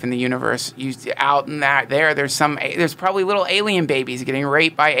there's life in the universe, out in there's probably little alien babies getting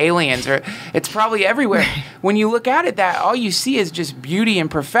raped by aliens, or it's probably everywhere. When you look at it, that all you see is just beauty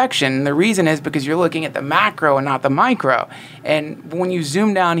and perfection. And the reason is because you're looking at the macro and not the micro. And when you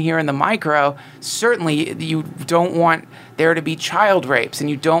zoom down here in the micro, certainly you don't want there to be child rapes, and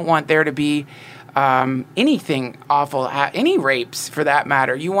you don't want there to be anything awful, any rapes for that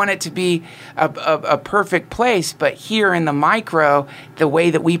matter. You want it to be a perfect place, but here in the micro, the way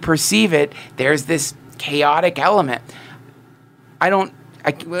that we perceive it, there's this chaotic element.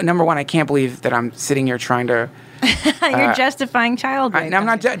 Number one, I can't believe that I'm sitting here trying to... You're justifying child rape. I'm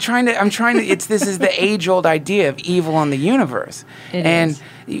not trying to, this is the age-old idea of evil in the universe. And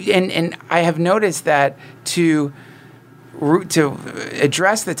I have noticed that to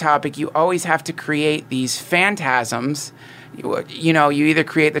address the topic, you always have to create these phantasms. You know, you either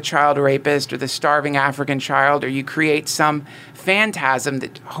create the child rapist or the starving African child, or you create some phantasm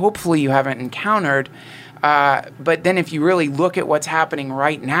that hopefully you haven't encountered. But then if you really look at what's happening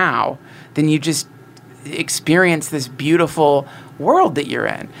right now, then you just experience this beautiful world that you're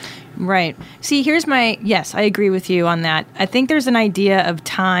in. Right. See, yes, I agree with you on that. I think there's an idea of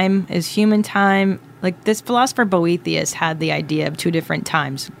time as human time. Like this philosopher Boethius had the idea of two different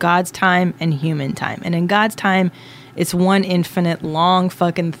times, God's time and human time. And in God's time, it's one infinite long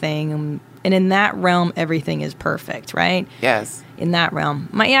fucking thing. And in that realm, everything is perfect, right? Yes. In that realm.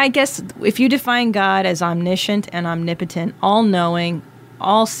 I guess if you define God as omniscient and omnipotent, all-knowing,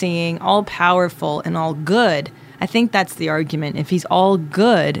 all-seeing, all-powerful, and all-good, I think that's the argument. If he's all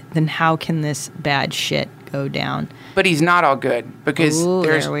good, then how can this bad shit go down? But he's not all good because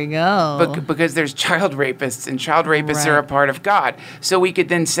there we go. Because there's child rapists, and child rapists are a part of God. So we could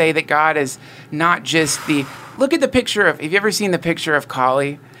then say that God is not just look at the picture of, have you ever seen the picture of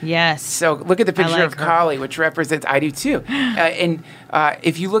Kali? Yes. So look at the picture of Kali, which represents, I do too. And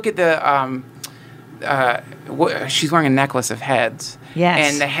if you look at she's wearing a necklace of heads.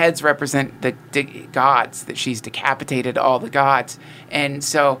 Yes. And the heads represent the gods, that she's decapitated all the gods. And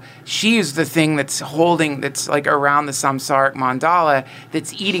so she's the thing that's like around the samsaric mandala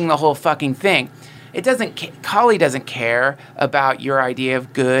that's eating the whole fucking thing. Kali doesn't care about your idea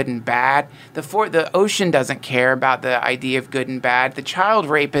of good and bad. The ocean doesn't care about the idea of good and bad. The child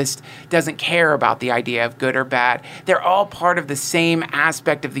rapist doesn't care about the idea of good or bad. They're all part of the same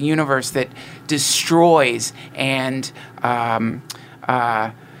aspect of the universe that destroys and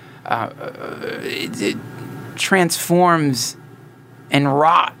it transforms and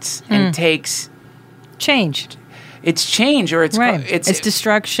rots and takes change. It's change, or it's right. It's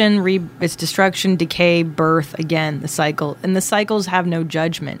destruction. It's destruction, decay, birth. Again, the cycle, and the cycles have no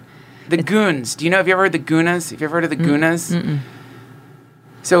judgment. Goons. Do you know? Have you ever heard the Gunas? Have you ever heard of the Gunas? Mm-mm.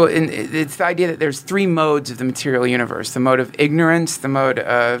 So it's the idea that there's three modes of the material universe: the mode of ignorance, the mode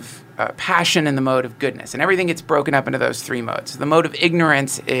of passion, and the mode of goodness. And everything gets broken up into those three modes. The mode of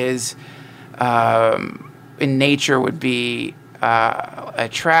ignorance is, in nature, would be a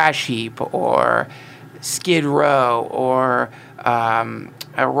trash heap, or Skid Row, or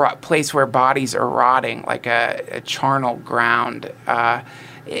a place where bodies are rotting, like a charnel ground.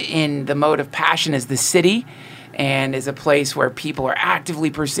 In the mode of passion is the city, and is a place where people are actively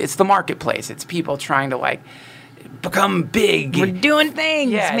it's the marketplace. It's people trying to like become big. We're doing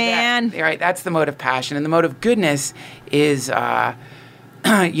things, man. Right. That's the mode of passion. And the mode of goodness is, the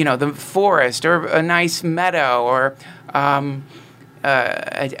forest or a nice meadow or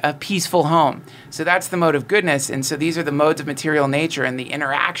a peaceful home. So that's the mode of goodness. And so these are the modes of material nature, and the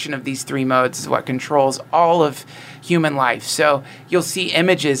interaction of these three modes is what controls all of human life. So you'll see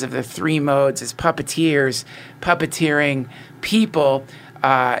images of the three modes as puppeteers, puppeteering people,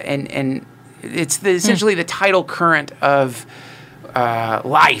 and it's essentially the tidal current of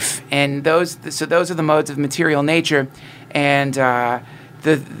life. And those are the modes of material nature, and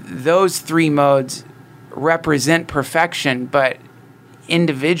those three modes represent perfection, but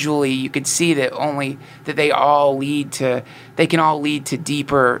individually you could see that they can all lead to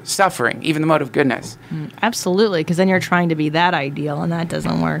deeper suffering, even the mode of goodness. Absolutely, because then you're trying to be that ideal, and that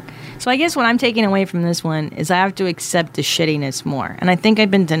doesn't work. So I guess what I'm taking away from this one is I have to accept the shittiness more. And I think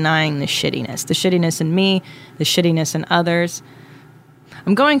I've been denying the shittiness in me, the shittiness in others.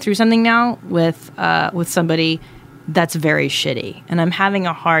 I'm going through something now with somebody that's very shitty, and I'm having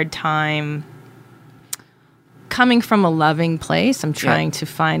a hard time coming from a loving place. I'm trying to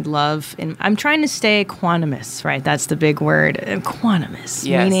find love, and I'm trying to stay equanimous, right? That's the big word, equanimous,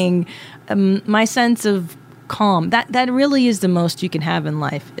 meaning my sense of calm. That really is the most you can have in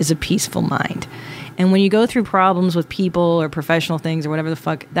life, is a peaceful mind. And when you go through problems with people or professional things or whatever the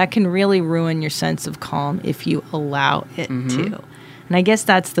fuck, that can really ruin your sense of calm if you allow it to. And I guess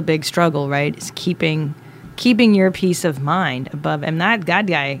that's the big struggle, right? Is keeping your peace of mind above. And that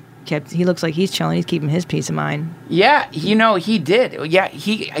guy he looks like he's chilling. He's keeping his peace of mind. Yeah, he did. Yeah,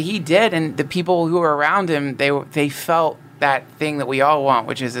 he did. And the people who were around him, they felt that thing that we all want,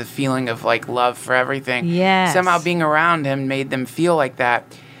 which is a feeling of like love for everything. Yes. Somehow being around him made them feel like that.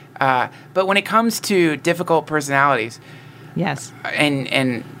 But when it comes to difficult personalities, yes,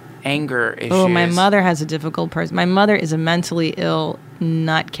 and anger issues. Oh, my mother has a difficult person. My mother is a mentally ill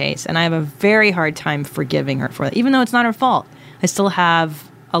nutcase, and I have a very hard time forgiving her for that. Even though it's not her fault, I still have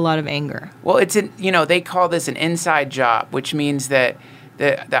a lot of anger. Well, they call this an inside job, which means that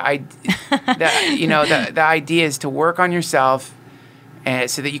the idea is to work on yourself,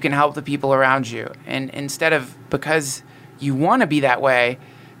 so that you can help the people around you. And instead of, because you want to be that way,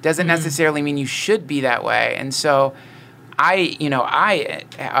 doesn't necessarily mean you should be that way. And so I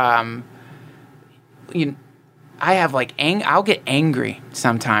have like I'll get angry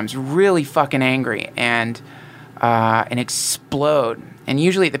sometimes, really fucking angry, and explode. And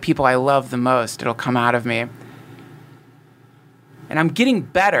usually the people I love the most, it'll come out of me. And I'm getting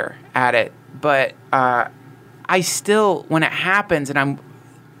better at it, but I still, when it happens and I'm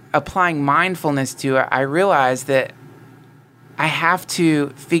applying mindfulness to it, I realize that I have to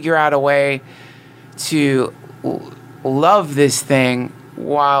figure out a way to love this thing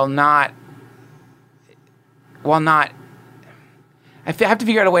while not I have to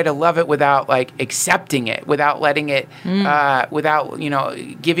figure out a way to love it without like accepting it, without letting it, without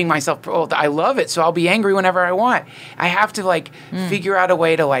giving myself, I love it, so I'll be angry whenever I want. I have to like figure out a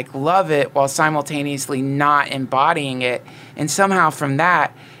way to like love it while simultaneously not embodying it, and somehow from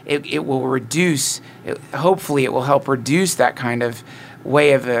that it will reduce. Hopefully, it will help reduce that kind of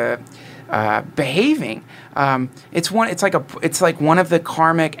way of behaving. It's like one of the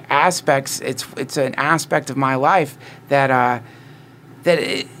karmic aspects. It's an aspect of my life that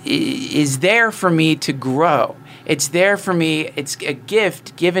is there for me to grow. It's there for me. It's a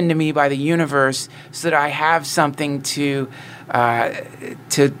gift given to me by the universe so that I have something to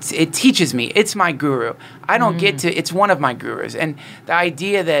it teaches me. It's my guru. I don't get to, it's one of my gurus. And the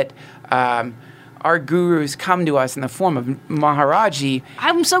idea that our gurus come to us in the form of Maharaji.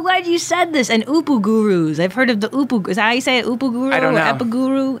 I'm so glad you said this. And Upu gurus. I've heard of the Upu. Is that how you say it? Upu guru? I don't know.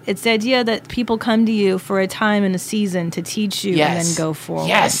 Epiguru? It's the idea that people come to you for a time and a season to teach you and then go forward.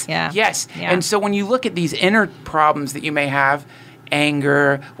 Yes. Yeah. Yes. Yeah. And so when you look at these inner problems that you may have,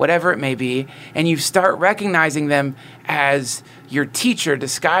 anger, whatever it may be, and you start recognizing them as your teacher,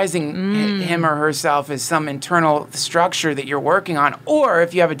 disguising him or herself as some internal structure that you're working on, or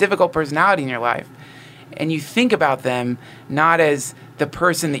if you have a difficult personality in your life, and you think about them not as the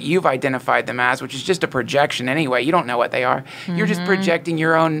person that you've identified them as, which is just a projection anyway. You don't know what they are. You're just projecting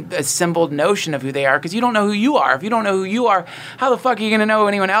your own assembled notion of who they are because you don't know who you are. If you don't know who you are, how the fuck are you going to know who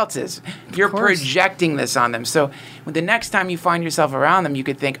anyone else is? You're projecting this on them. So the next time you find yourself around them, you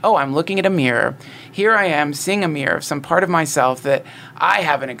could think, oh, I'm looking at a mirror. Here I am seeing a mirror of some part of myself that I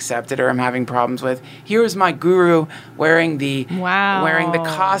haven't accepted or I'm having problems with. Here is my guru wearing the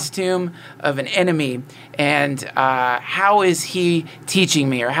costume of an enemy. And how is he teaching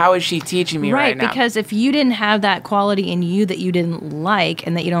me, or how is she teaching me right now? Because if you didn't have that quality in you that you didn't like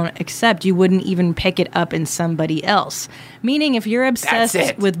and that you don't accept, you wouldn't even pick it up in somebody else. Meaning if you're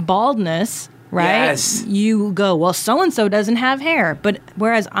obsessed with baldness, right? Yes. You go, well, so-and-so doesn't have hair. But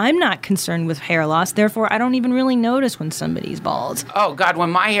whereas I'm not concerned with hair loss, therefore I don't even really notice when somebody's bald. Oh, God,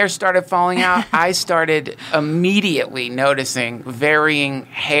 when my hair started falling out, I started immediately noticing varying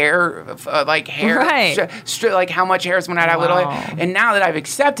hair, like how much hair is when I had little hair. And now that I've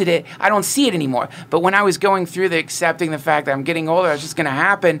accepted it, I don't see it anymore. But when I was going through accepting the fact that I'm getting older, it's just going to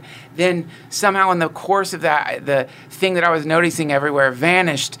happen, then somehow in the course of that, the thing that I was noticing everywhere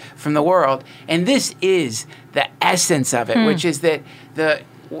vanished from the world. And this is the essence of it, which is that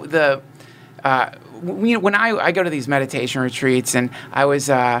when I go to these meditation retreats, and I was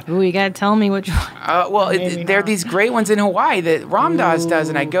you gotta tell me which one. There are these great ones in Hawaii that Ram Dass does,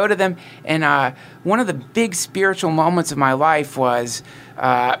 and I go to them. And one of the big spiritual moments of my life was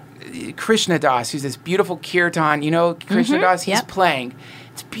Krishna Das, who's this beautiful kirtan. You know Krishna Das? He's playing.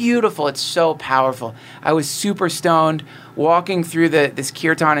 It's beautiful. It's so powerful. I was super stoned walking through this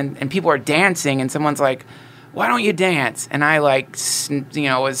kirtan, and people are dancing, and someone's like, why don't you dance? And I was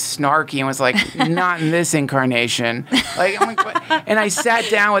snarky and was like, not in this incarnation. I'm like, what? And I sat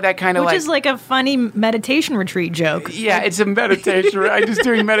down with that kind of Which is like a funny meditation retreat joke. Yeah, it's a meditation. I'm just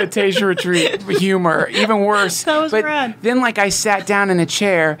doing meditation retreat humor. Even worse. That was rad. Then I sat down in a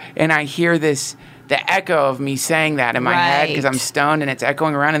chair and I hear the echo of me saying that in my head because I'm stoned and it's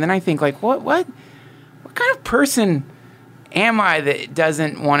echoing around. And then I think what kind of person am I that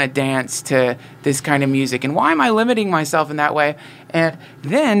doesn't want to dance to this kind of music? And why am I limiting myself in that way? And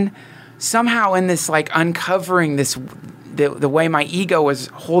then somehow in this uncovering the way my ego was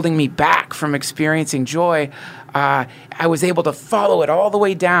holding me back from experiencing joy, I was able to follow it all the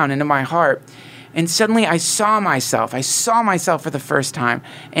way down into my heart. And suddenly I saw myself for the first time.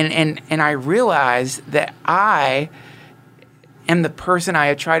 And I realized that I am the person I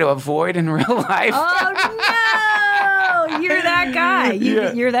had tried to avoid in real life. Oh, no! You're that guy.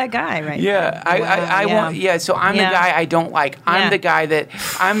 You're that guy, right? Yeah. Wow. So I'm the guy I don't like. I'm the guy that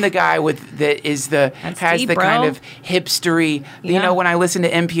has deep, the bro. kind of hipstery. Yeah. You know, when I listen to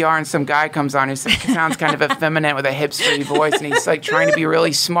NPR and some guy comes on who sounds kind of effeminate with a hipstery voice, and he's trying to be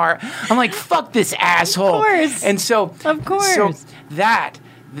really smart. I'm like, fuck this asshole. Of course. And so, of course. So that.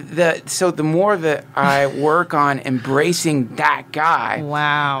 The more that I work on embracing that guy,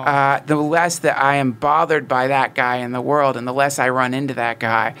 wow, the less that I am bothered by that guy in the world, and the less I run into that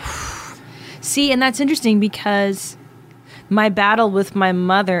guy. See, and that's interesting because my battle with my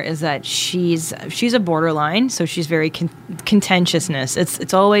mother is that she's a borderline, so she's very contentiousness.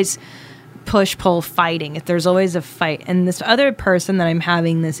 It's always push, pull, fighting. There's always a fight, and this other person that I'm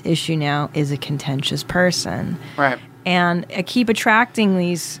having this issue now is a contentious person, right? And I keep attracting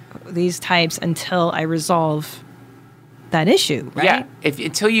these types until I resolve that issue, right? Yeah.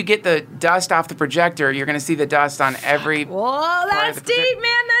 Until you get the dust off the projector, you're going to see the dust on every... Whoa, that's deep,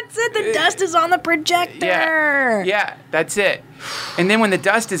 man. That's it. The dust is on the projector. Yeah, that's it. And then when the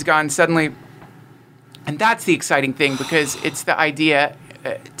dust is gone, suddenly... And that's the exciting thing, because it's the idea...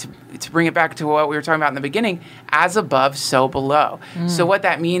 To bring it back to what we were talking about in the beginning, as above, so below. So what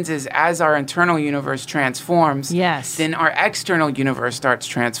that means is as our internal universe transforms, then our external universe starts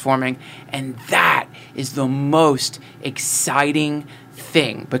transforming. And that is the most exciting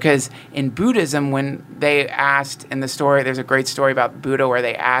thing. Because in Buddhism, when they asked in the story, there's a great story about Buddha where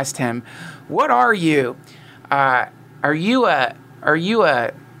they asked him, what are you? Are you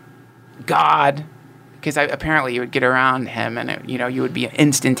a god? Because apparently you would get around him and, you would be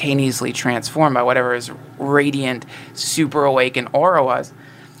instantaneously transformed by whatever his radiant, super awakened aura was.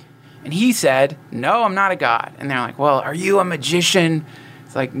 And he said, no, I'm not a god. And they're like, well, are you a magician?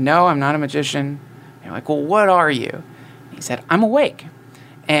 It's like, no, I'm not a magician. And they're like, well, what are you? And he said, I'm awake.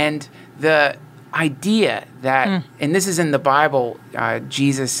 And the idea that, and this is in the Bible,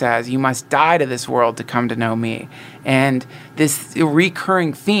 Jesus says, you must die to this world to come to know me. And this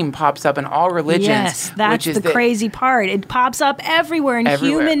recurring theme pops up in all religions. Yes, that's the crazy part. It pops up everywhere in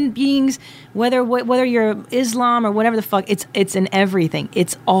human beings, whether you're Islam or whatever the fuck, it's in everything.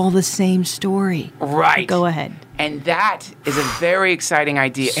 It's all the same story. Right. Go ahead. And that is a very exciting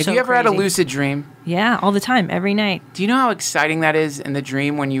idea. Have you ever had a lucid dream? Yeah, all the time, every night. Do you know how exciting that is in the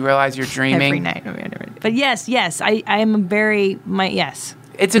dream when you realize you're dreaming? Every night. But yes, I am yes.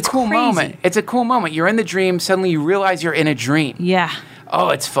 It's a cool moment. It's a cool moment. You're in the dream. Suddenly you realize you're in a dream. Yeah. Oh,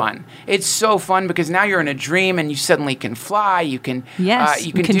 it's fun. It's so fun because now you're in a dream and you suddenly can fly. You can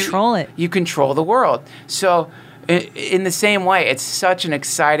you can control it. You control the world. So in the same way, it's such an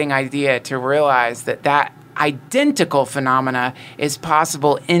exciting idea to realize that identical phenomena is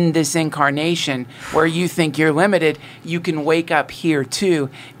possible in this incarnation. Where you think you're limited, you can wake up here too,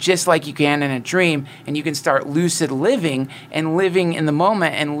 just like you can in a dream, and you can start lucid living and living in the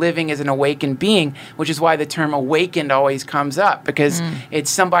moment and living as an awakened being, which is why the term awakened always comes up, because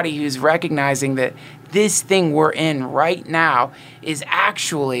it's somebody who's recognizing that this thing we're in right now is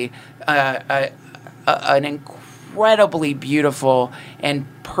actually an incredibly beautiful and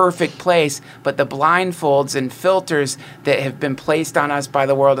perfect place, but the blindfolds and filters that have been placed on us by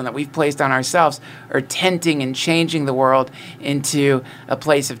the world and that we've placed on ourselves are tinting and changing the world into a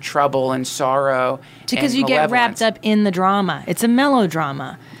place of trouble and sorrow. Because you get wrapped up in the drama. It's a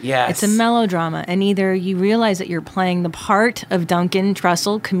melodrama. Yes. It's a melodrama. And either you realize that you're playing the part of Duncan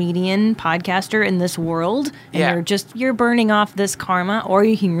Trussell, comedian, podcaster in this world, and you're burning off this karma, or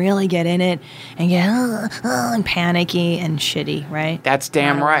you can really get in it and get and panicky and shitty, right? That's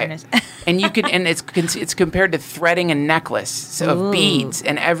damn right. And you can, and it's compared to threading a necklace of beads,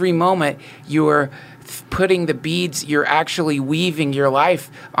 and every moment you're putting the beads, you're actually weaving your life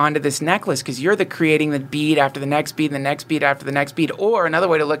onto this necklace, because you're creating the bead after the next bead and the next bead after the next bead. Or another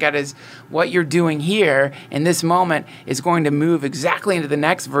way to look at it is what you're doing here in this moment is going to move exactly into the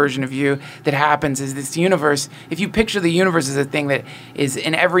next version of you that happens as this universe. If you picture the universe as a thing that is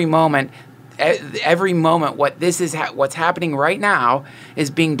in every moment, what's happening right now is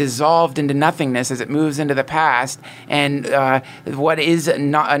being dissolved into nothingness as it moves into the past, and what is a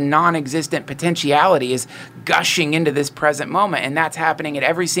non-existent potentiality is gushing into this present moment, and that's happening at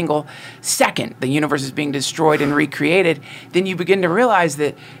every single second. The universe is being destroyed and recreated. Then you begin to realize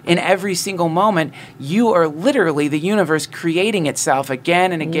that in every single moment, you are literally the universe creating itself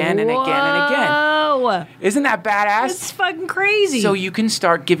again and again and again and again. Isn't that badass? It's fucking crazy. So you can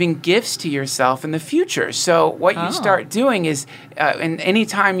start giving gifts to yourself in the future. So what you start doing is, and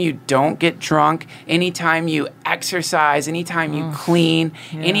anytime you don't get drunk, anytime you exercise, anytime you clean,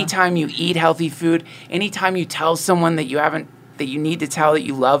 anytime you eat healthy food, anytime you tell someone that you need to tell that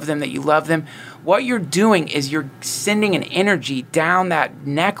you love them, what you're doing is you're sending an energy down that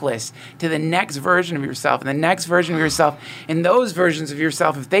necklace to the next version of yourself and the next version of yourself. And those versions of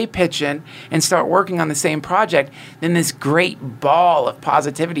yourself, if they pitch in and start working on the same project, then this great ball of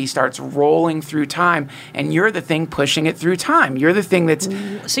positivity starts rolling through time, and you're the thing pushing it through time. You're the thing that's...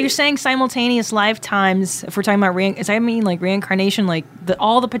 So you're saying simultaneous lifetimes, if we're talking about reincarnation, like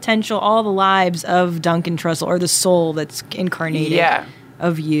all the potential, all the lives of Duncan Trussell, or the soul that's incarnated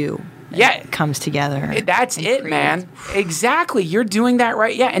of you. Comes together. That's it, man. Exactly. You're doing that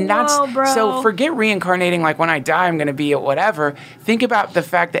right. Yeah, and so forget reincarnating like when I die I'm going to be at whatever. Think about the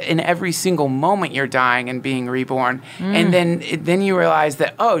fact that in every single moment you're dying and being reborn. And then you realize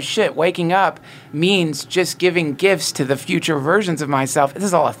that, oh shit, waking up means just giving gifts to the future versions of myself. This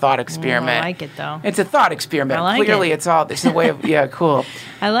is all a thought experiment. I like it though. It's a thought experiment. Clearly it's a way of cool.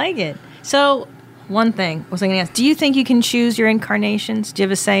 I like it. So one thing I was going to ask, do you think you can choose your incarnations? Do you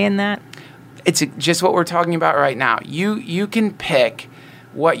have a say in that? It's just what we're talking about right now. You can pick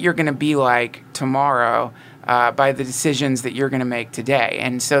what you're going to be like tomorrow by the decisions that you're going to make today.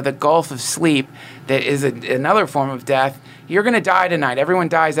 And so the gulf of sleep that is another form of death, you're going to die tonight. Everyone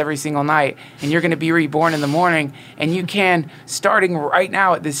dies every single night, and you're going to be reborn in the morning. And you can, starting right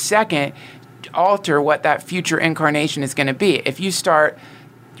now at this second, alter what that future incarnation is going to be. If you start...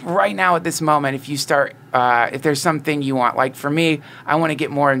 right now at this moment, if you start, if there's something you want, like for me, I want to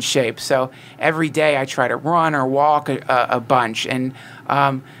get more in shape. So every day I try to run or walk a bunch. And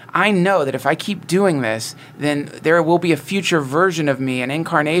I know that if I keep doing this, then there will be a future version of me, an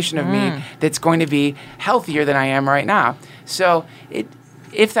incarnation of me that's going to be healthier than I am right now. So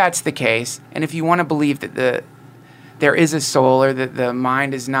if that's the case, and if you want to believe that there is a soul, or that the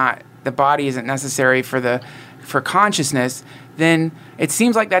mind is not, the body isn't necessary for consciousness, then it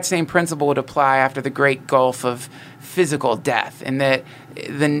seems like that same principle would apply after the great gulf of physical death, and that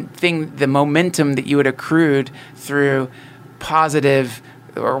the momentum that you had accrued through positive,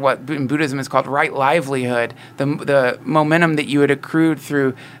 or what in Buddhism is called right livelihood, the momentum that you had accrued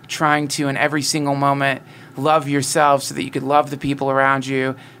through trying to, in every single moment, love yourself so that you could love the people around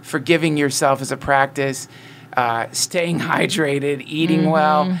you, forgiving yourself as a practice, staying hydrated, eating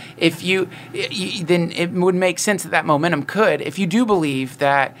well. If then it would make sense that momentum could. If you do believe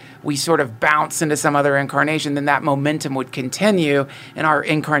that we sort of bounce into some other incarnation, then that momentum would continue, and our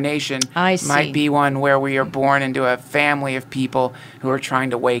incarnation might be one where we are born into a family of people who are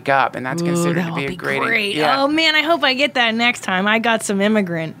trying to wake up, and that's considered to be a great. Yeah. Oh man, I hope I get that next time. I got some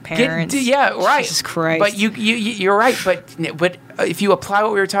immigrant parents. Right. Jesus Christ. But you're right. But if you apply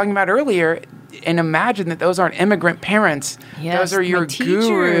what we were talking about earlier, and imagine that those aren't immigrant parents. Yes, those are your my teachers,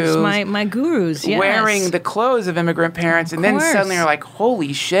 gurus. my gurus, yes. Wearing the clothes of immigrant parents. And then suddenly you're like,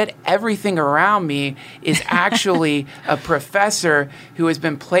 holy shit, everything around me is actually a professor who has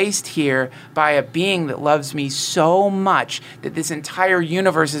been placed here by a being that loves me so much that this entire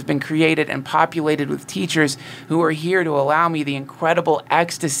universe has been created and populated with teachers who are here to allow me the incredible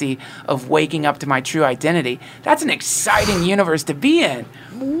ecstasy of waking up to my true identity. That's an exciting universe to be in.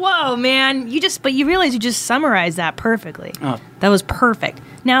 Whoa, man. But you realize you just summarized that perfectly. Oh. That was perfect.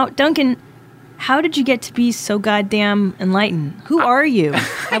 Now, Duncan, how did you get to be so goddamn enlightened? Who are you?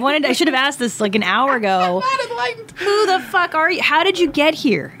 I should have asked this like an hour ago. I'm not enlightened. Who the fuck are you? How did you get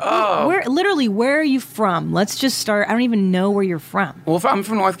here? Oh. Where are you from? Let's just start. I don't even know where you're from. Well, I'm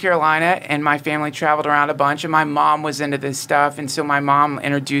from North Carolina, and my family traveled around a bunch, and my mom was into this stuff, and so my mom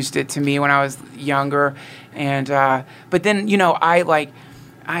introduced it to me when I was younger. And but then,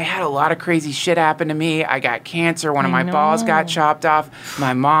 I had a lot of crazy shit happen to me. I got cancer. One of my balls got chopped off.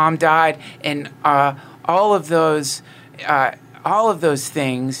 My mom died, and all of those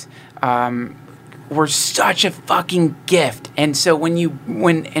things were such a fucking gift. And so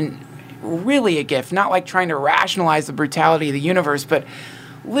really a gift, not like trying to rationalize the brutality of the universe, but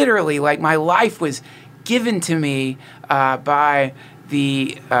literally, like, my life was given to me by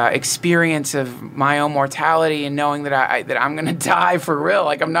the experience of my own mortality and knowing that I'm going to die for real.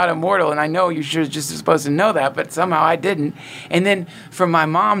 Like, I'm not immortal, and I know you should just supposed to know that, but somehow I didn't. And then from my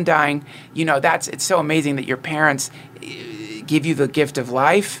mom dying, it's so amazing that your parents give you the gift of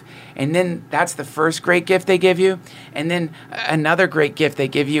life. And then that's the first great gift they give you. And then another great gift they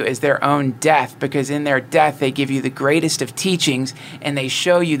give you is their own death, because in their death they give you the greatest of teachings and they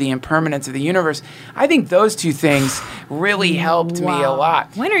show you the impermanence of the universe. I think those two things really helped me a lot.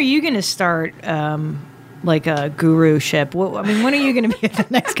 When are you going to start like a guru-ship? When are you going to be at the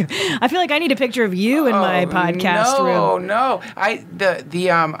next? I feel like I need a picture of you in my podcast room. No. I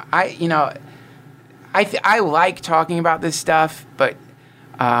like talking about this stuff, but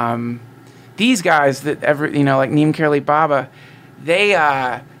these guys that like Neem Karoli Baba, they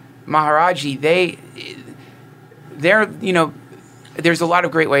Maharaji, they're there's a lot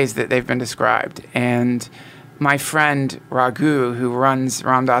of great ways that they've been described. And my friend Raghu, who runs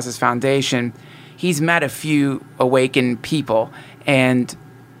Ram Dass's foundation, he's met a few awakened people, and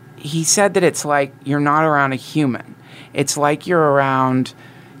he said that it's like you're not around a human. It's like you're around.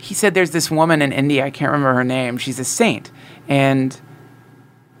 He said there's this woman in India, I can't remember her name. She's a saint, and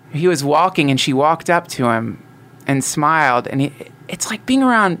he was walking, and she walked up to him and smiled. And it's like being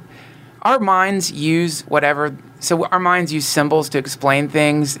around. Our minds use whatever. So our minds use symbols to explain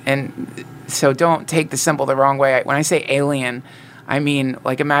things, and so don't take the symbol the wrong way. When I say alien, I mean,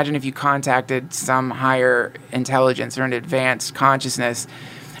 like, imagine if you contacted some higher intelligence or an advanced consciousness.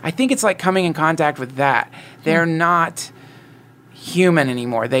 I think it's like coming in contact with that. They're not human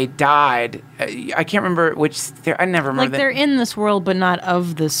anymore. They died. I can't remember which. I never remember. Like, they're in this world, but not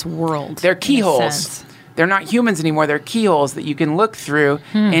of this world. They're keyholes. They're not humans anymore. They're keyholes that you can look through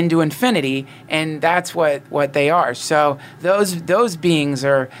into infinity, and that's what they are. So those beings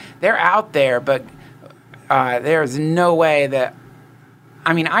they're out there, but there's no way that.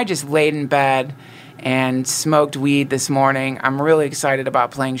 I mean, I just laid in bed and smoked weed this morning. I'm really excited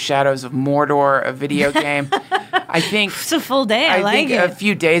about playing Shadows of Mordor, a video game. I think it's a full day. I like think it. A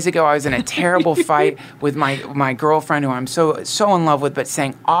few days ago, I was in a terrible fight with my girlfriend, who I'm so in love with, but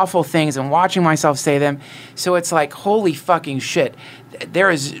saying awful things and watching myself say them. So it's like, holy fucking shit.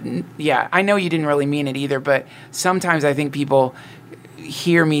 I know you didn't really mean it either, but sometimes I think people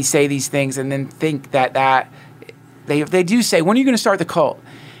hear me say these things and then think that they do say, when are you going to start the cult?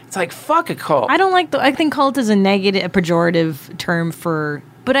 It's like, fuck a cult. I don't like I think cult is a negative, a pejorative term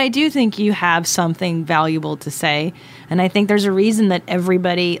but I do think you have something valuable to say. And I think there's a reason that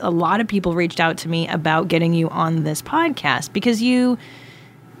a lot of people reached out to me about getting you on this podcast, because you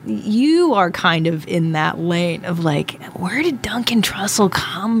are kind of in that lane of like, where did Duncan Trussell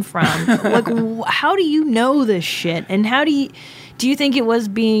come from? Like, how do you know this shit? And do you think it was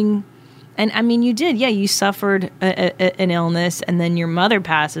being... And I mean, you did, you suffered an illness, and then your mother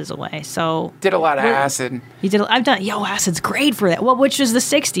passes away. So did a lot of acid. You did. Acid's great for that. Well, which was the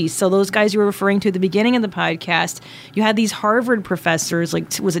 '60s. So those guys you were referring to at the beginning of the podcast, you had these Harvard professors,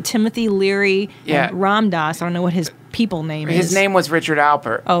 like was it Timothy Leary and Ram Dass? I don't know what his people name is. His name was Richard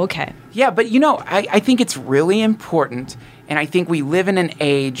Alpert. Oh, okay. Yeah, but I think it's really important, and I think we live in an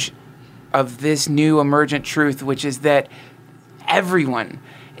age of this new emergent truth, which is that everyone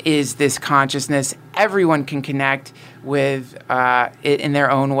is this consciousness. Everyone can connect with it in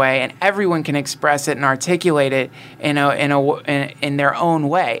their own way, and everyone can express it and articulate it in their own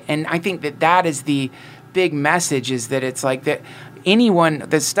way. And I think that is the big message, is that it's like that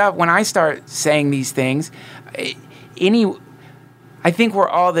when I start saying these things, I think we're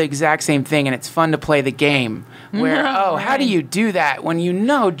all the exact same thing, and it's fun to play the game where, how do you do that when you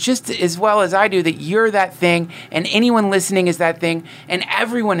know just as well as I do that you're that thing, and anyone listening is that thing, and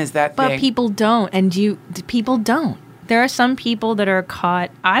everyone is that thing. But people don't, people don't. There are some people that are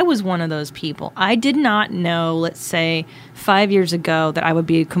caught. I was one of those people. I did not know, let's say, 5 years ago that I would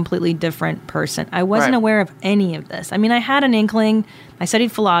be a completely different person. I wasn't aware of any of this. I mean, I had an inkling. I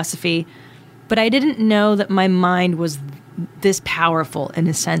studied philosophy, but I didn't know that my mind was this powerful in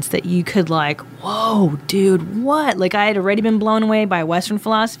a sense that you could whoa, dude, what? Like, I had already been blown away by Western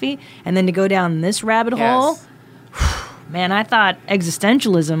philosophy, and then to go down this rabbit hole, man, I thought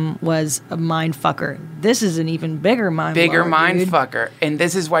existentialism was a mind fucker. This is an even bigger mind fucker. And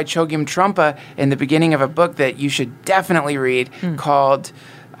this is why Chogyam Trungpa, in the beginning of a book that you should definitely read called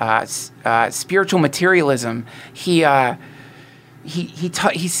Spiritual Materialism, he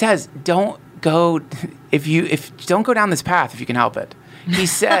says, don't go don't go down this path if you can help it. He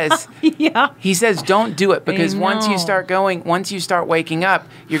says, he says, don't do it, because once you start waking up,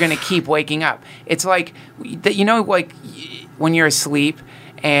 you're going to keep waking up. It's like, like when you're asleep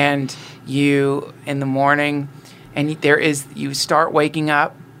and you, in the morning, and you start waking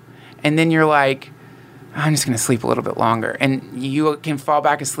up, and then you're like, I'm just going to sleep a little bit longer. And you can fall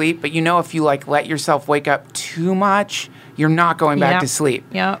back asleep, but if you let yourself wake up too much, you're not going back to sleep.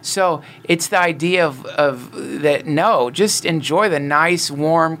 Yeah. So it's the idea of that, no, just enjoy the nice,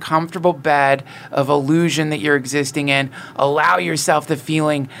 warm, comfortable bed of illusion that you're existing in. Allow yourself the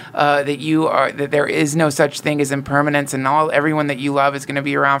feeling that there is no such thing as impermanence, and everyone that you love is going to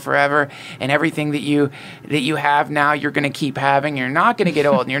be around forever, and everything that you have now you're going to keep having. You're not going to get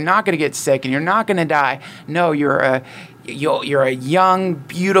old, and you're not going to get sick, and you're not going to die. No, you're a young,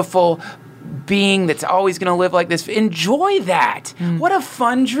 beautiful being that's always going to live like this. Enjoy that. What a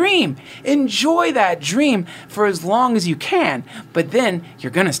fun dream. Enjoy that dream for as long as you can, but then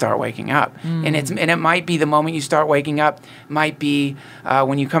you're going to start waking up. And it might be the moment you start waking up might be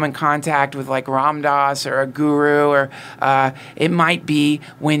when you come in contact with Ram Dass or a guru, or it might be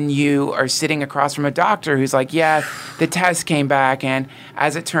when you are sitting across from a doctor who's like, yeah, the test came back, and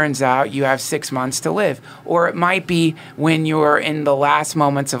as it turns out, you have 6 months to live. Or it might be when you're in the last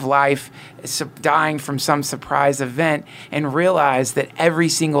moments of life, dying from some surprise event, and realize that every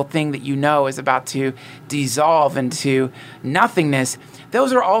single thing that you know is about to dissolve into nothingness.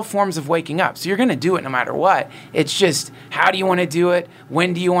 Those are all forms of waking up. So you're going to do it no matter what. It's just, how do you want to do it?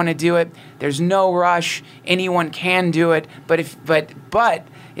 When do you want to do it? There's no rush. Anyone can do it. But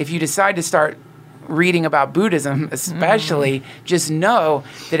if you decide to start reading about Buddhism, especially, just know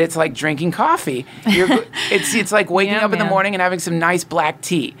that it's like drinking coffee. It's like waking up in the morning and having some nice black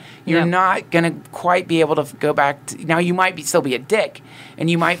tea. You're not going to quite be able to go back to, now you might still be a dick, and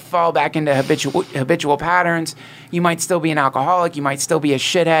you might fall back into habitual patterns. You might still be an alcoholic. You might still be a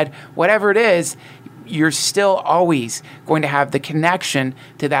shithead. Whatever it is, you're still always going to have the connection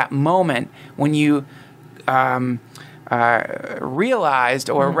to that moment when you realized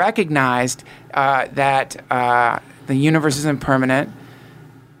or recognized that the universe is impermanent,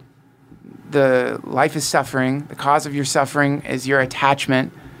 the life is suffering, the cause of your suffering is your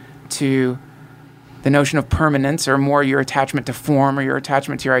attachment to the notion of permanence, or more your attachment to form, or your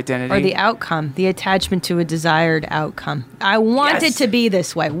attachment to your identity. Or the outcome, the attachment to a desired outcome. I want it to be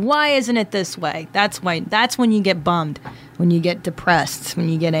this way. Why isn't it this way? That's when you get bummed, when you get depressed, when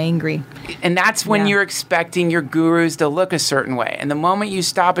you get angry. And that's when you're expecting your gurus to look a certain way. And the moment you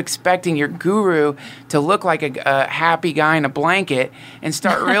stop expecting your guru to look like a happy guy in a blanket, and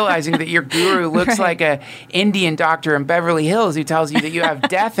start realizing that your guru looks like a Indian doctor in Beverly Hills who tells you that you have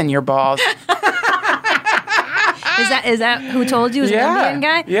death in your balls. Is that who told you? Is an Indian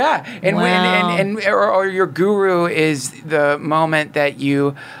guy? Yeah. And or your guru is the moment that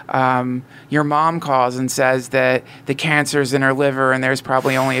you your mom calls and says that the cancer's in her liver and there's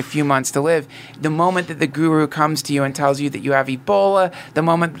probably only a few months to live. The moment that the guru comes to you and tells you that you have Ebola, the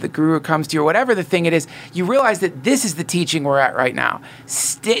moment that the guru comes to you, or whatever the thing it is, you realize that this is the teaching we're at right now.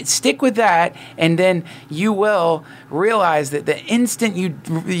 Stick with that, and then you will realize that the instant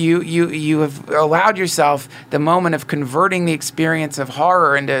you have allowed yourself the moment of converting the experience of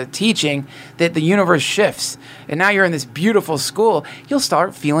horror into teaching, that the universe shifts. And now you're in this beautiful school, you'll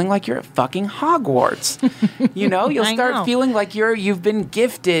start feeling like you're at fucking Hogwarts. You'll start feeling like you've been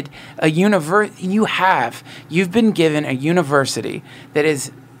gifted a you've been given a university that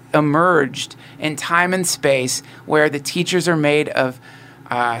is emerged in time and space where the teachers are made of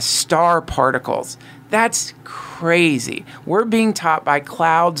star particles. That's crazy. We're being taught by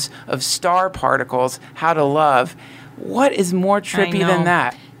clouds of star particles how to love. What is more trippy than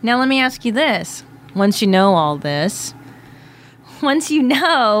that? Now let me ask you this. Once you know all this, how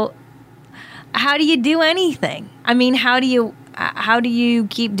do you do anything? I mean, how do you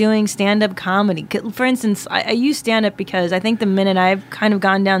keep doing stand-up comedy? For instance, I use stand-up because I think the minute I've kind of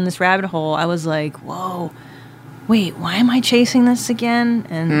gone down this rabbit hole, I was like, whoa, wait, why am I chasing this again?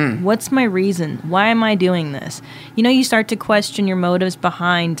 And what's my reason? Why am I doing this? You know, you start to question your motives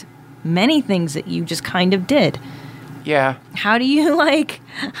behind many things that you just kind of did. Yeah. How do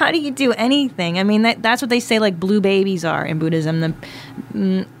you do anything? I mean, that's what they say, like, blue babies are in Buddhism.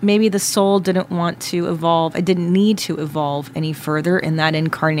 Maybe the soul didn't want to evolve. It didn't need to evolve any further in that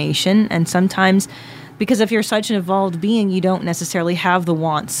incarnation. And sometimes, because if you're such an evolved being, you don't necessarily have the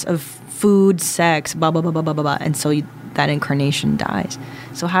wants of food, sex, blah, blah, blah, blah, blah, blah, blah. And so that incarnation dies.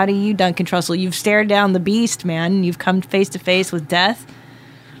 So how do you, Duncan Trussell, you've stared down the beast, man. You've come face to face with death.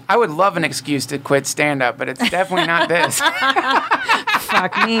 I would love an excuse to quit stand-up, but it's definitely not this.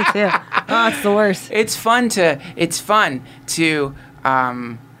 Fuck me too. Oh, it's the worst. It's fun to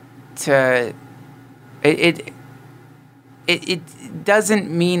it doesn't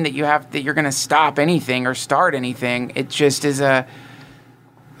mean that you're going to stop anything or start anything. It just is it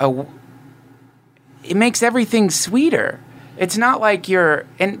makes everything sweeter. It's not like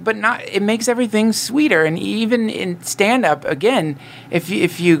it makes everything sweeter. And even in stand-up, again, if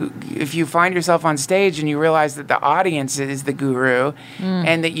you find yourself on stage and you realize that the audience is the guru,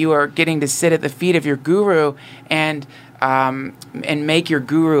 and that you are getting to sit at the feet of your guru and make your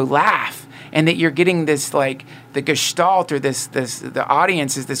guru laugh, and that you're getting this, like, the gestalt, or the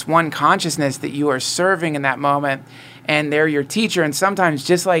audience is this one consciousness that you are serving in that moment, and they're your teacher. And sometimes,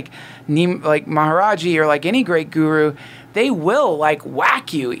 just like Maharaji or like any great guru, they will, like,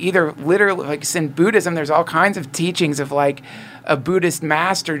 whack you, either literally, like in Buddhism, there's all kinds of teachings of, like, a Buddhist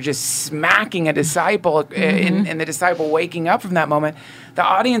master just smacking a disciple, and the disciple waking up from that moment. The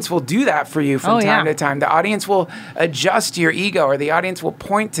audience will do that for you from time to time. The audience will adjust your ego, or the audience will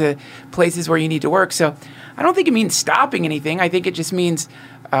point to places where you need to work. So I don't think it means stopping anything. I think it just means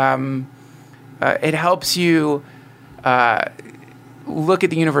it helps you look at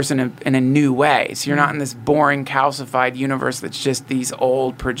the universe in a new way. So you're not in this boring, calcified universe that's just these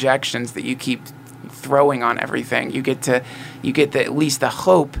old projections that you keep throwing on everything. You get at least the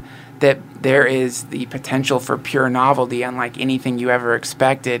hope that there is the potential for pure novelty, unlike anything you ever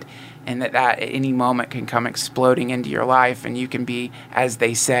expected, and that at any moment can come exploding into your life, and you can be, as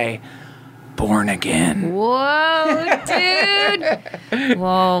they say, born again. Whoa, dude.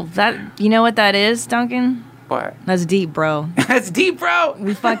 Well, you know what that is, Duncan? What? That's deep, bro. That's deep, bro.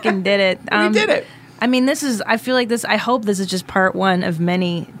 We fucking did it. We did it. I mean, I hope this is just part one of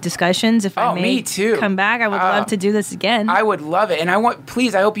many discussions. If I may me too. Come back, I would love to do this again. I would love it. And I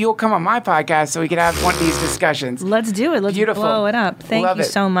hope you'll come on my podcast so we can have one of these discussions. Let's do it. Let's blow it up. Thank you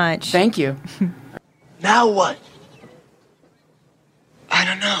so much. Thank you. Now what? I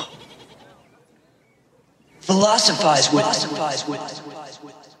don't know. Philosophize with it.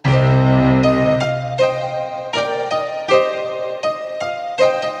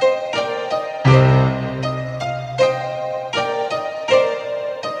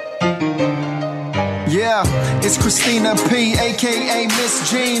 Yeah, it's Christina P, aka Miss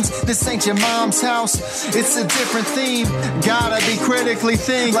Jeans. This ain't your mom's house, it's a different theme. Gotta be critically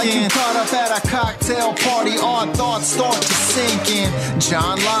thinking. Like you caught up at a cocktail party, odd thoughts start to sink in.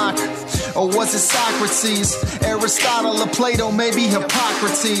 John Locke, or was it Socrates? Aristotle or Plato, maybe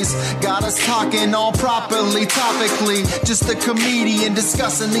Hippocrates. Got us talking all properly, topically. Just a comedian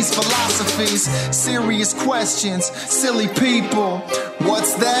discussing these philosophies. Serious questions, silly people.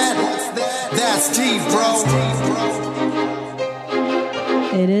 What's that? That's deep, bro.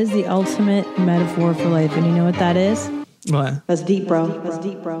 It is the ultimate metaphor for life, and you know what that is? What? That's deep, bro. That's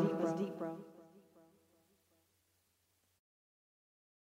deep, bro.